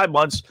 September. You have 5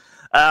 months,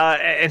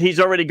 and he's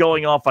already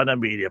going off on the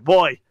media.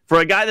 Boy, for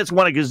a guy that's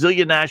won a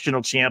gazillion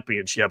national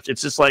championships,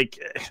 it's just like,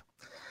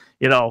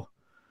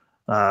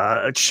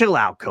 chill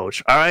out,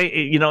 coach. All right,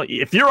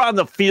 if you're on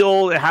the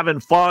field having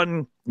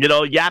fun.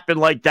 Yapping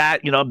like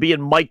that,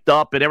 being mic'd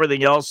up and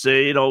everything else,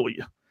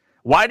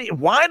 why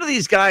do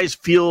these guys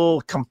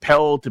feel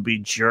compelled to be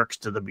jerks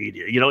to the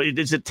media?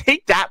 Does it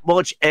take that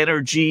much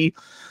energy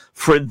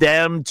for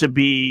them to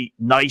be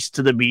nice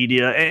to the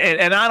media?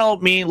 And I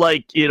don't mean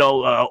like,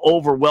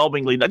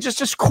 overwhelmingly,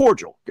 just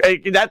cordial.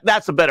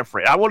 That's a better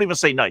phrase. I won't even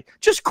say nice.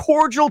 Just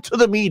cordial to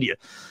the media.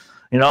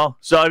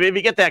 So if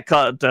you get that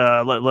cut,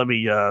 let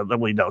me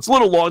know. It's a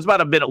little long. It's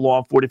about a minute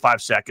long,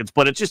 45 seconds,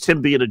 but it's just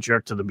him being a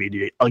jerk to the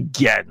media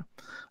again.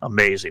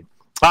 Amazing.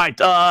 All right,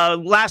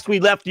 last we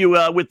left you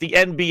with the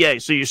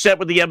NBA. So you're set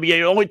with the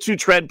NBA. Only 2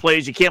 trend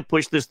plays. You can't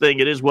push this thing.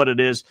 It is what it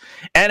is.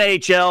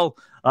 NHL,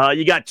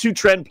 you got 2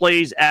 trend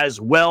plays as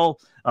well.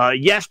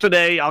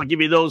 Yesterday, I'll give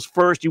you those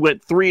first. You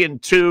went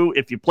 3-2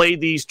 if you played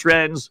these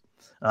trends.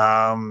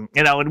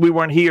 And we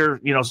weren't here,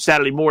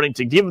 Saturday morning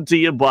to give them to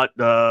you, but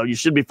you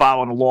should be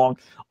following along.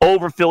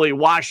 Over Philly,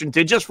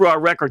 Washington, just for our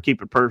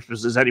record-keeping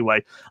purposes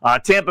anyway.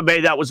 Tampa Bay,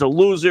 that was a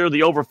loser.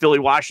 The over Philly,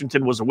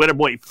 Washington was a winner.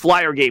 Boy,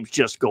 Flyer games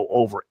just go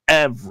over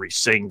every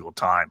single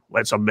time.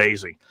 That's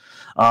amazing.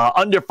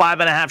 Under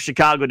 5.5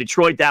 Chicago,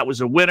 Detroit, that was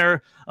a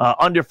winner.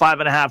 Under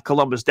 5.5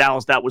 Columbus,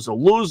 Dallas, that was a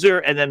loser.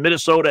 And then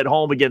Minnesota at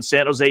home against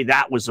San Jose,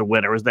 that was a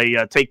winner as they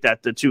take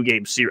that to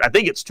 2-game series. I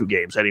think it's 2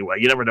 games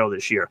anyway. You never know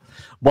this year.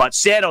 But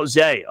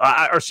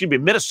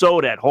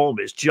Minnesota at home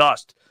is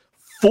just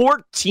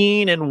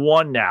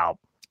 14-1 now.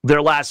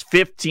 Their last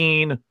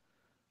 15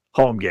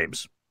 home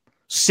games,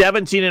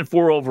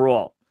 17-4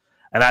 overall.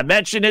 And I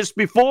mentioned this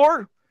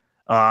before.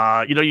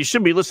 You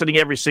should be listening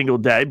every single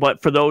day,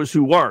 but for those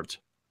who weren't,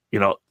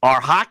 our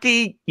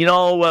hockey,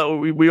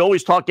 we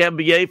always talk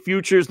NBA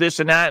futures, this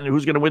and that, and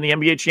who's going to win the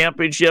NBA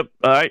championship.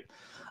 All right.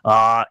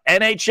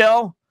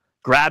 NHL,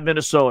 grab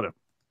Minnesota.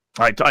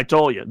 I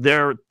told you,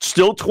 they're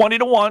still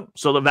 20-1,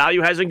 so the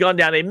value hasn't gone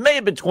down. They may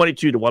have been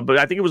 22-1, but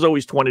I think it was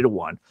always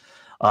 20-1.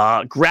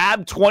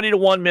 Grab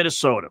 20-1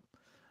 Minnesota.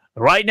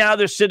 Right now,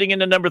 they're sitting in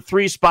the number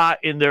 3 spot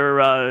in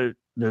their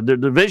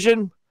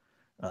division.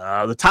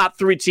 The top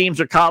 3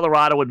 teams are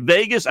Colorado and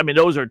Vegas. I mean,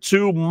 those are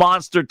 2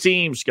 monster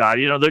teams, Scott.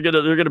 They're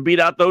gonna beat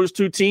out those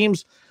 2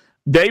 teams.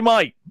 They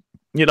might.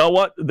 You know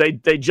what?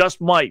 They just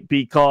might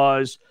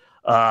because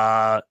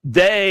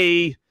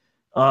they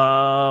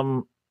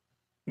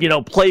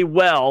play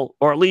well,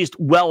 or at least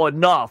well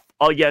enough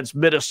against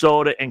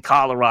Minnesota and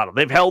Colorado.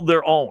 They've held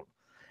their own.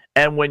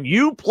 And when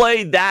you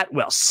play that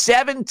well,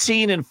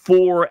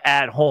 17-4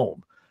 at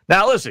home.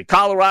 Now, listen,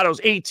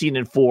 Colorado's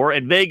 18-4,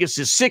 and Vegas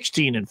is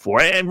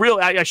 16-4. And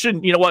really, I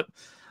shouldn't,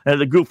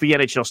 the goofy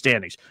NHL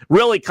standings.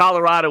 Really,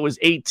 Colorado is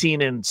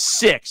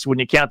 18-6 when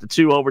you count the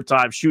 2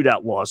 overtime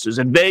shootout losses.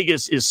 And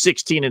Vegas is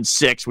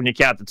 16-6 when you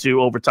count the 2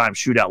 overtime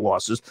shootout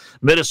losses.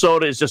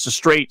 Minnesota is just a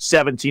straight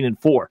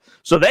 17-4.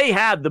 So they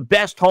have the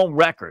best home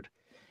record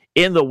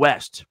in the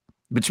West.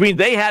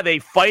 They have a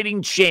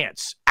fighting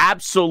chance,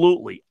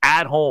 absolutely,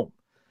 at home.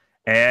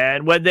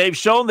 And when they've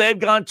shown they've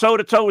gone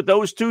toe-to-toe with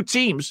those 2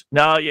 teams,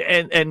 now,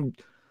 and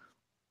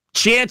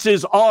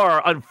chances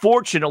are,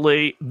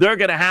 unfortunately, they're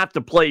going to have to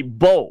play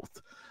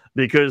both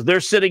because they're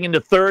sitting in the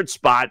 3rd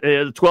spot,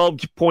 12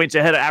 points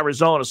ahead of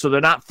Arizona, so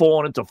they're not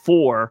falling into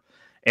 4.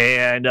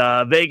 And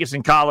Vegas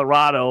and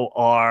Colorado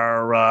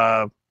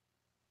are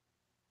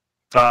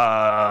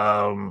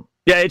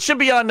yeah, it should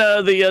be on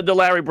the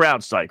Larry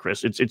Brown site,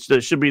 Chris.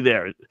 It should be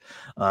there.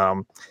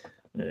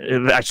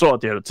 I saw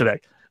it there today.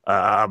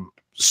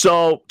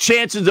 So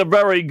chances are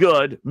very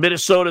good.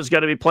 Minnesota's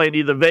going to be playing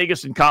either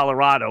Vegas and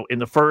Colorado in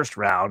the first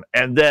round,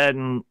 and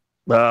then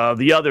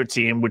the other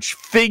team, which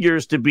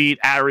figures to beat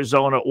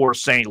Arizona or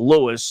St.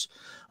 Louis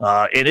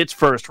in its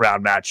first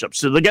round matchup.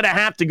 So they're going to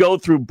have to go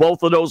through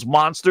both of those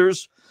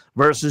monsters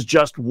versus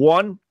just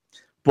one.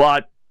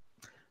 But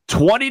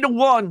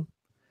 20-1.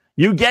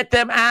 You get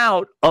them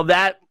out of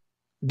that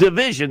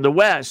division, the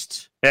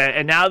West,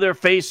 and now they're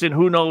facing,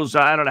 who knows,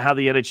 I don't know how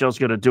the NHL is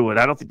going to do it.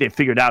 I don't think they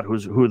figured out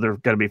who they're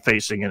going to be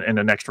facing in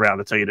the next round,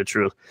 to tell you the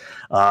truth.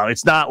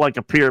 It's not like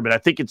a pyramid. I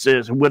think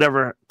it's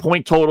whatever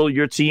point total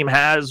your team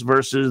has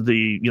versus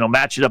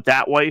match it up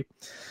that way.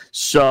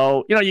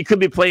 So, you could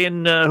be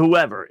playing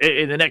whoever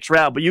in the next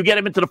round, but you get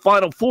them into the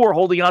Final Four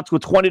holding on to a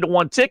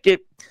 20-1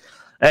 ticket.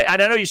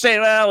 And I know you're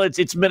saying, well,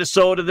 it's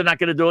Minnesota. They're not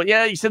going to do it.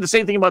 Yeah, you said the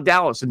same thing about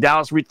Dallas, and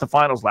Dallas reached the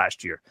finals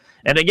last year.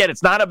 And again,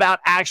 it's not about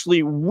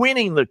actually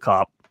winning the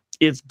cup.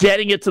 It's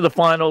getting it to the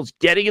finals,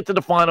 getting it to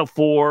the Final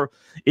Four.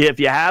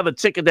 If you have a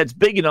ticket that's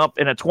big enough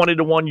and a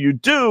 20-1 you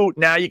do,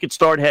 now you can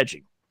start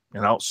hedging.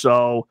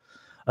 So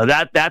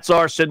that's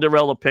our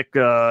Cinderella pick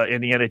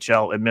in the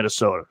NHL in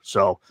Minnesota.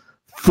 So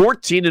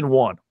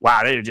 14-1.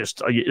 Wow,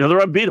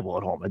 they're unbeatable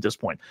at home at this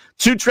point.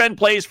 2 trend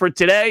plays for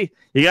today.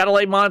 You got to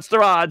lay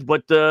monster odds,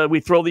 but we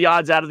throw the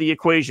odds out of the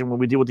equation when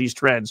we deal with these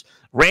trends.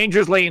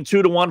 Rangers laying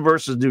 2-1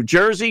 versus New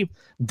Jersey.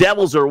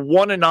 Devils are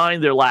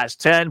 1-9 their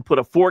last 10. Put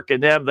a fork in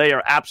them. They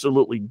are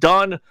absolutely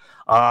done.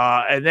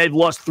 And they've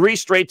lost 3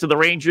 straight to the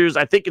Rangers.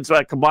 I think it's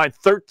a combined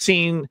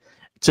 13-3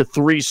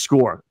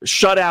 score.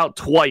 Shut out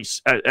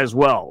twice as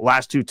well,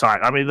 last 2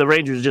 times. I mean, the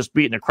Rangers are just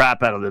beating the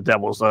crap out of the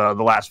Devils the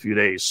last few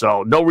days.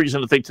 So no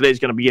reason to think today's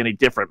going to be any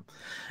different.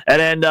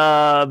 And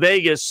then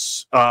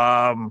Vegas,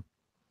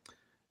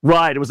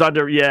 right, it was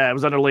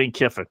under Lane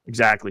Kiffin,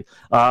 exactly.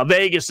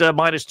 Vegas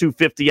minus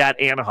 250 at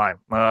Anaheim.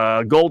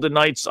 Golden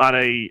Knights on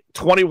a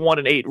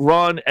 21-8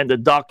 run, and the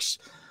Ducks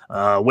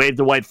waved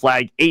the white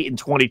flag,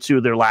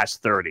 8-22 their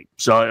last 30.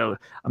 So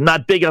I'm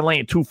not big on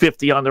laying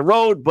 250 on the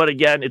road, but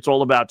again, it's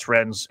all about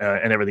trends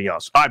and everything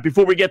else. All right,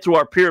 before we get to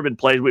our pyramid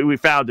plays, we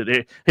found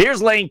it.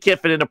 Here's Lane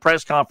Kiffin in a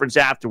press conference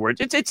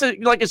afterwards. It's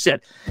like I said,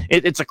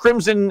 it's a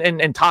Crimson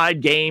and Tide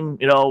game.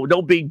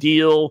 No big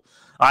deal.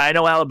 I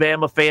know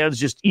Alabama fans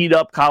just eat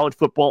up college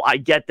football. I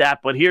get that,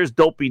 but here's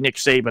dopey Nick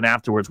Saban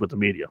afterwards with the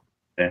media.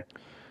 Yeah.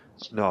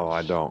 No,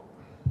 I don't.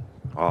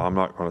 I'm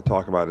not going to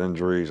talk about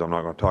injuries. I'm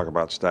not going to talk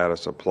about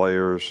status of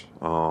players.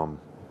 I'm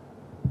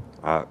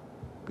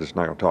just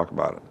not going to talk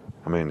about it.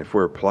 I mean, if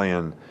we're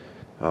playing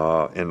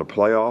in the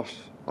playoffs,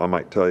 I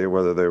might tell you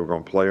whether they were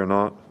going to play or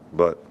not,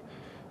 but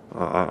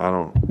I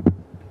don't.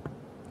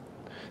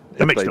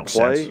 If they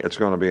play, it's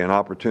going to be an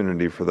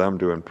opportunity for them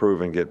to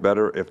improve and get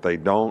better. If they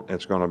don't,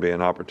 it's going to be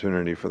an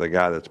opportunity for the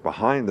guy that's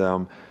behind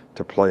them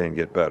to play and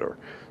get better.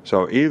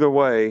 So either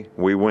way,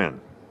 we win.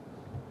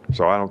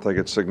 So I don't think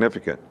it's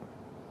significant.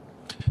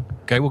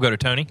 Okay, we'll go to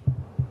Tony.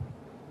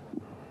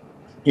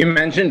 You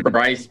mentioned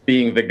Bryce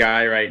being the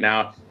guy right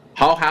now.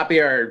 How happy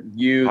are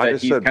you that I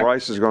just said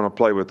Bryce is going to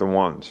play with the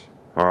ones,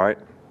 all right?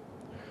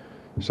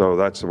 So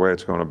that's the way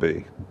it's going to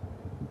be.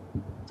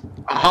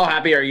 How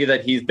happy are you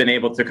that he's been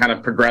able to kind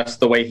of progress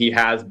the way he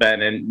has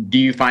been, and do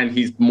you find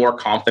he's more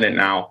confident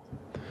now?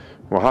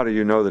 Well, how do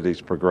you know that he's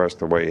progressed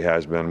the way he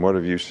has been? What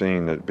have you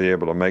seen that be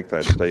able to make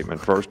that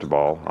statement, first of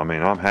all? I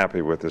mean, I'm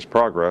happy with his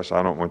progress.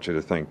 I don't want you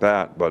to think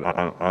that, but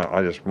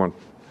I just want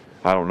 –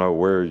 I don't know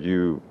where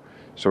you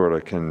sort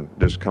of can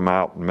just come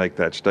out and make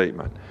that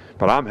statement.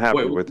 But I'm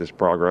happy with his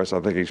progress.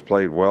 I think he's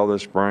played well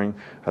this spring.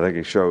 I think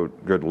he showed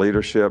good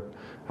leadership.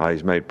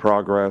 He's made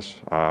progress.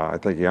 I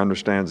think he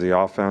understands the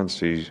offense.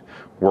 He's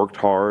worked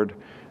hard.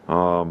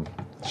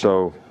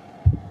 So,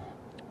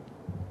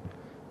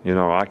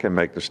 I can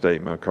make the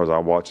statement because I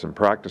watch him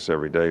practice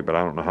every day, but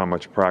I don't know how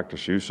much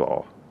practice you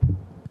saw.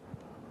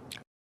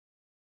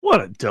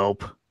 What a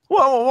dope.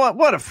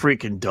 What a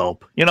freaking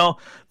dope.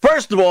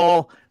 First of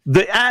all,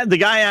 the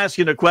guy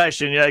asking the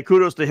question,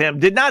 kudos to him,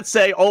 did not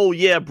say, oh,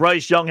 yeah,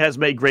 Bryce Young has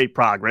made great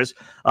progress.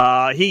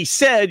 He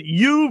said,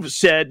 you've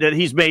said that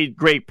he's made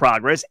great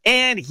progress,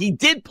 and he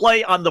did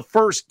play on the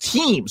first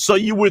team. So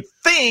you would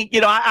think,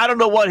 I don't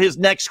know what his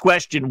next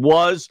question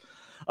was,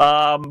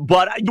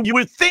 but you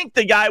would think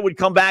the guy would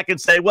come back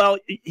and say, well,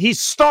 he's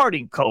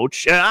starting,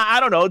 coach. And I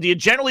don't know. Do you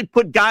generally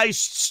put guys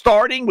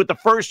starting with the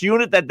first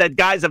unit that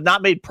guys have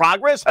not made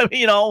progress? I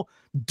mean,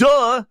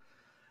 duh.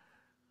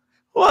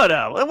 What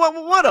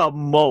a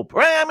mope.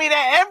 I mean,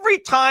 every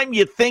time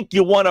you think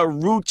you want to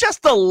root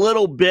just a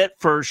little bit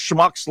for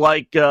schmucks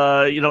like,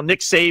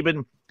 Nick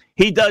Saban,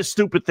 he does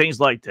stupid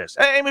things like this.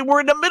 I mean, we're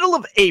in the middle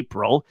of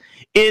April.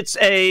 It's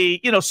a,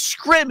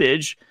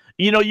 scrimmage.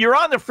 You're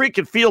on the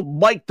freaking field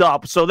mic'd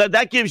up, so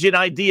that gives you an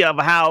idea of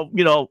how,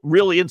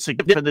 really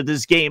insignificant that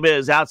this game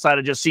is outside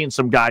of just seeing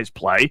some guys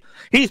play.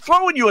 He's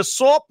throwing you a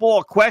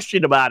softball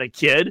question about a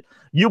kid.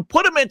 You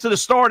put him into the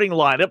starting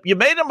lineup. You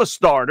made him a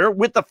starter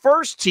with the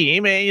first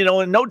team,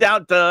 and no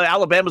doubt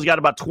Alabama's got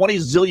about 20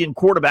 zillion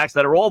quarterbacks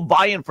that are all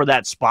vying for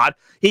that spot.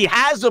 He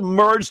has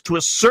emerged to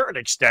a certain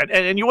extent,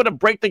 and you want to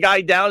break the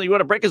guy down, you want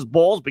to break his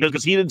balls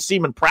because he didn't see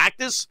him in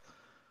practice?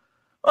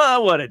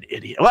 What an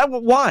idiot.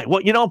 Why?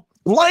 Well,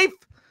 life,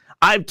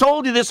 I've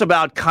told you this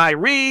about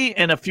Kyrie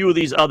and a few of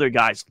these other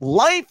guys.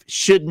 Life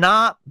should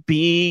not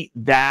be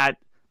that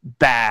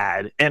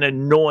bad and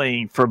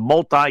annoying for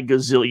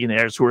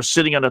multi-gazillionaires who are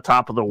sitting on the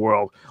top of the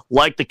world,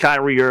 like the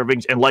Kyrie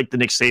Irvings and like the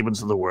Nick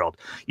Sabans of the world.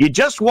 You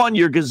just won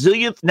your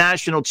gazillionth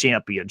national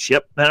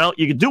championship.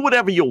 You can do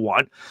whatever you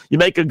want. You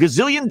make $1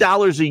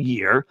 gazillion a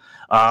year.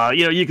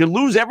 You can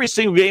lose every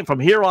single game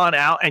from here on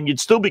out, and you'd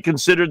still be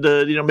considered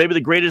maybe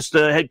the greatest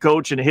head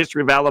coach in the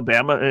history of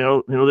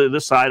Alabama.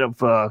 This side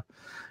of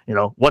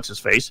what's his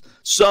face.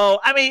 So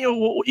I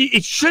mean,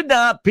 it should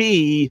not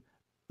be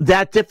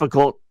that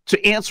difficult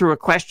to answer a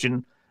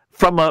question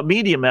from a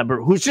media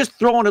member who's just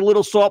throwing a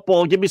little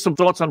softball. Give me some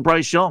thoughts on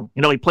Bryce Young.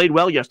 He played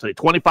well yesterday,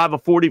 25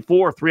 of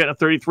 44,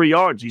 333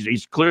 yards.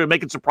 He's clearly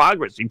making some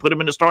progress. He put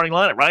him in the starting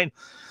lineup, right?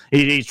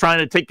 He's trying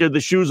to take the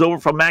shoes over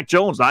from Mac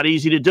Jones. Not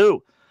easy to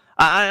do.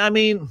 I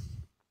mean,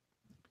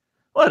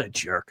 what a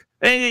jerk.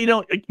 And,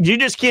 you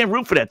just can't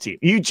root for that team.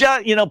 You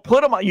just,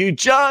 put them on. You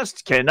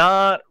just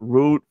cannot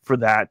root for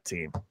that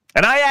team.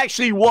 And I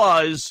actually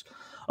was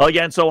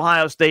against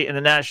Ohio State in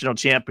the national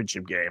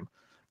championship game.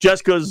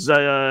 Just because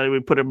we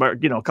put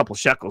a couple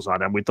shekels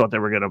on them, we thought they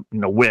were going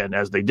to win,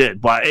 as they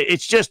did. But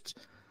it's just,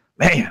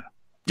 man,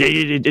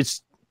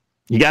 it's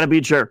you got to be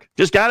a jerk.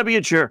 Just got to be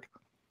a jerk.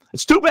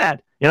 It's too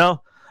bad,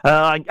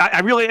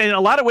 I really, in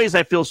a lot of ways,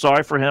 I feel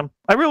sorry for him.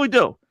 I really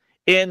do,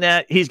 in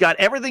that he's got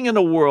everything in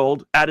the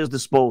world at his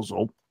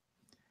disposal,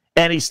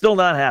 and he's still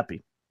not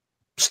happy.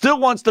 Still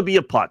wants to be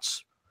a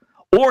putz,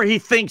 or he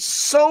thinks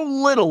so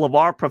little of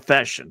our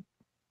profession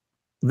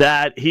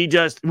that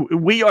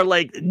we are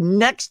like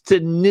next to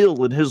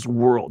nil in his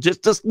world.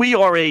 We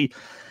are a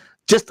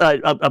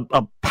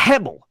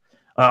pebble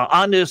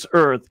on this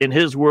earth in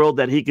his world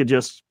that he could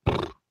just,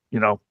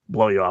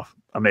 blow you off.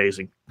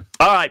 Amazing.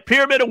 All right,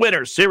 Pyramid of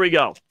Winners. Here we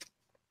go.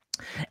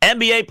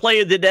 NBA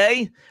Player of the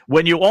Day.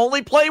 When you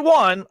only play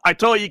one, I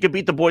told you could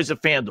beat the boys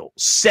at FanDuel.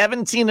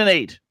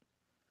 17-8.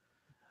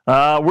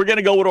 We're going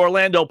to go with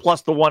Orlando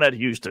plus the one at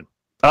Houston.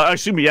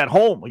 At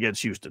home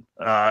against Houston.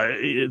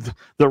 The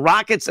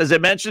Rockets, as I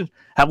mentioned,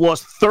 have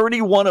lost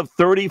 31 of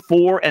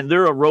 34, and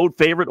they're a road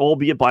favorite,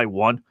 albeit by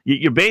one.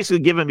 You're basically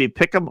giving me a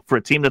pick 'em for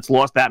a team that's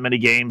lost that many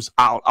games.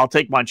 I'll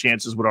take my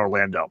chances with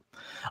Orlando.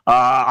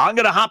 I'm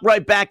going to hop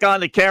right back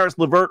on the Caris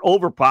LeVert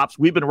over props.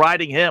 We've been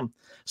riding him.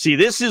 See,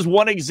 this is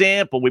one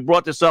example. We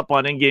brought this up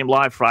on In-Game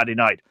Live Friday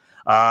night.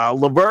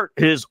 LeVert,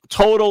 his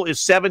total is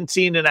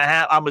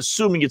 17.5. I'm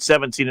assuming it's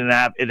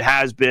 17.5. It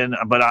has been,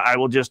 but I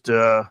will just...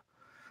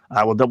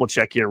 I will double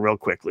check here real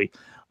quickly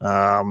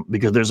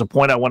because there's a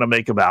point I want to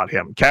make about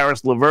him.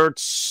 Caris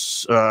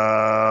LeVert's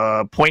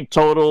point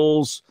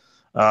totals,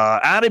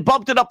 and he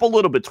bumped it up a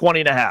little bit,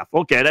 20.5.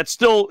 Okay, that's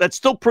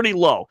still pretty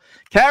low.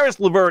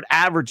 Caris LeVert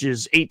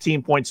averages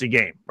 18 points a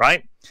game,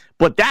 right?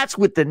 But that's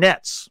with the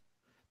Nets.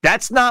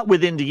 That's not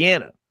with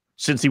Indiana,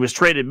 since he was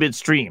traded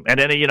midstream.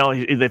 And then,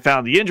 they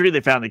found the injury,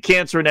 they found the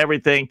cancer and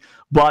everything.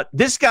 But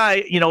this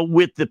guy,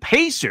 with the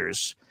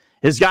Pacers,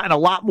 has gotten a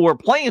lot more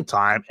playing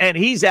time, and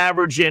he's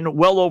averaging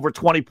well over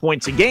 20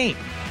 points a game.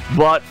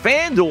 But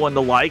FanDuel and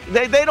the like,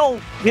 they don't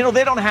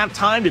have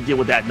time to deal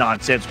with that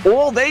nonsense.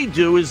 All they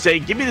do is say,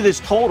 give me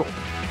this total.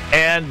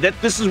 And that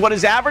this is what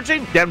he's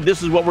averaging, then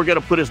this is what we're going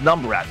to put his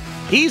number at.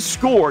 He's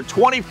scored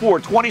 24,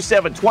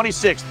 27,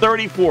 26,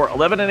 34,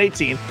 11 and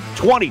 18,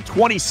 20,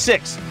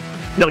 26.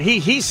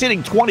 He's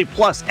hitting 20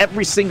 plus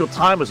every single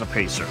time as a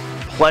Pacer.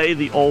 Play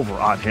the over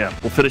on him.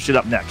 We'll finish it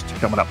up next.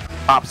 Coming up,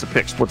 Opposite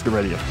Picks, Sports Grid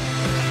Radio.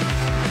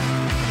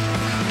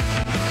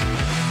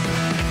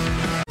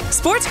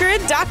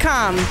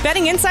 SportsGrid.com.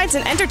 Betting insights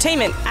and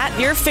entertainment at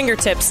your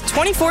fingertips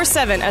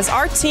 24/7 as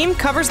our team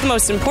covers the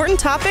most important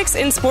topics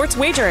in sports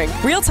wagering.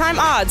 Real-time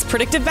odds,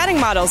 predictive betting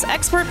models,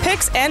 expert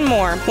picks, and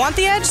more. Want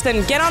the edge?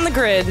 Then get on the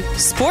grid.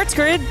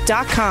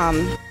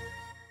 SportsGrid.com.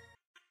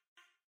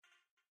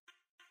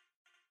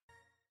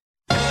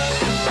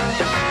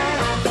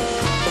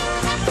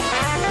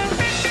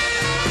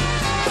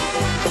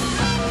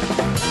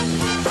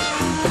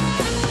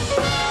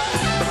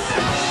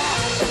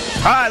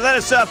 All right, let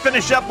us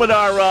finish up with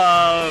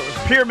our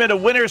Pyramid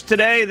of Winners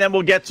today. Then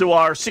we'll get to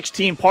our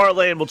 16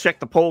 parlay, and we'll check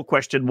the poll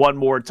question one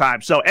more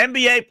time. So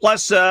NBA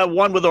plus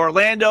one with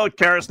Orlando.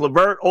 Caris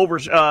LeVert over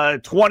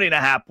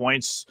 20.5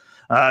 points.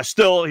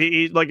 Still,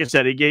 he like I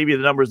said, he gave you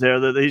the numbers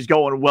there. He's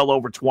going well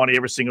over 20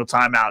 every single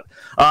time out.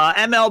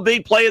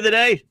 MLB Play of the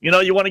Day. You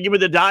want to give me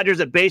the Dodgers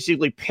that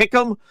basically pick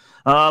them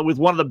with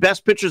one of the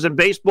best pitchers in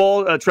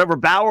baseball, Trevor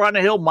Bauer on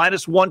the hill,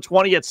 minus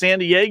 120 at San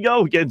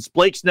Diego against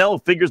Blake Snell, who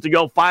figures to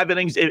go 5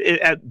 innings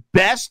at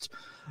best.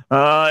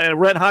 And a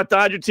red-hot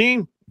Dodger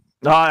team.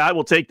 I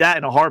will take that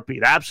in a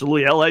heartbeat.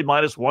 Absolutely. LA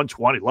minus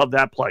 120. Love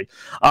that play.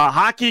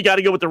 Hockey, got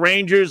to go with the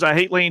Rangers. I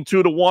hate laying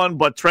 2-1,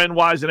 but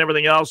trend-wise and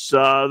everything else, they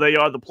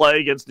are the play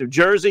against New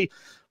Jersey.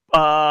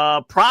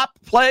 Prop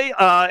play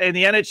in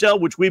the NHL,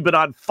 which we've been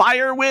on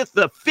fire with.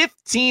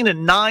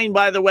 15-9,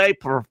 by the way,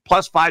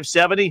 plus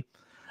 570.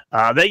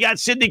 They got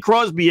Sidney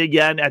Crosby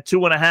again at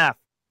 2.5.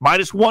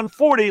 Minus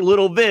 140,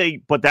 little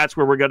vig, but that's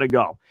where we're going to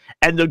go.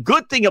 And the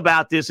good thing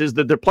about this is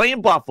that they're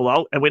playing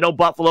Buffalo, and we know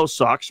Buffalo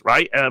sucks,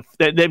 right?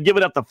 They've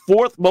given up the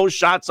 4th most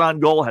shots on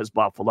goal has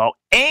Buffalo.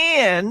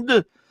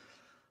 And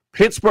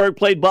Pittsburgh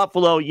played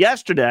Buffalo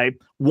yesterday,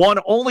 won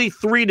only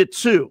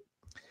 3-2.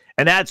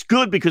 And that's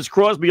good because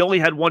Crosby only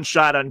had 1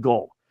 shot on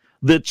goal.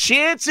 The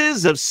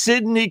chances of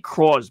Sidney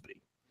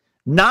Crosby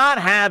not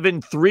having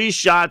 3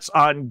 shots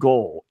on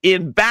goal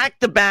in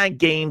back-to-back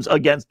games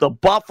against the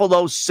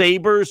Buffalo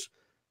Sabres,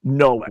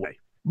 no way.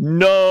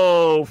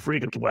 No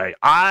freaking way.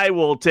 I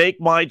will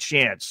take my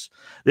chance.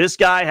 This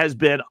guy has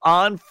been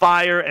on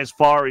fire as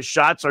far as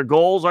shots or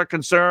goals are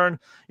concerned.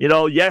 You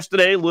know,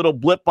 yesterday, little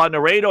blip on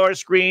the radar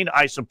screen,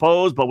 I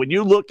suppose. But when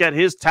you look at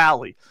his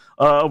tally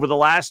over the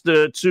last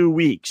 2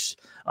 weeks,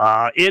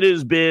 it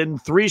has been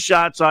 3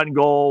 shots on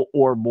goal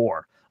or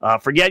more.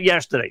 Forget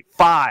yesterday.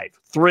 5,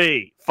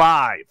 3,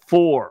 5,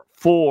 4,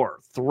 4,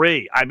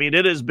 3. I mean,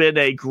 it has been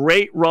a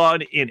great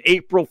run in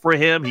April for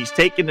him. He's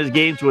taken his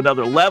game to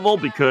another level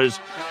because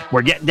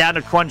we're getting down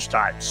to crunch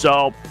time.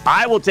 So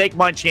I will take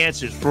my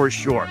chances for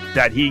sure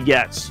that he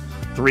gets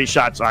 3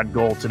 shots on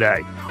goal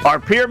today. Our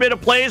pyramid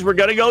of plays we're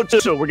going to go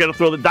to. So we're going to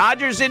throw the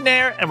Dodgers in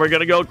there, and we're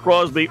going to go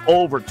Crosby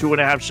over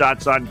 2.5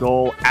 shots on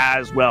goal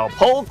as well.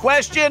 Poll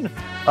question,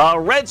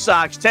 Red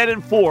Sox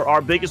 10-4,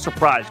 our biggest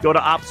surprise. Go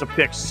to Opposite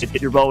Picks to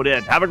get your vote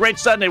in. Have a great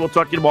Sunday. We'll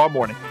talk to you tomorrow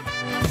morning.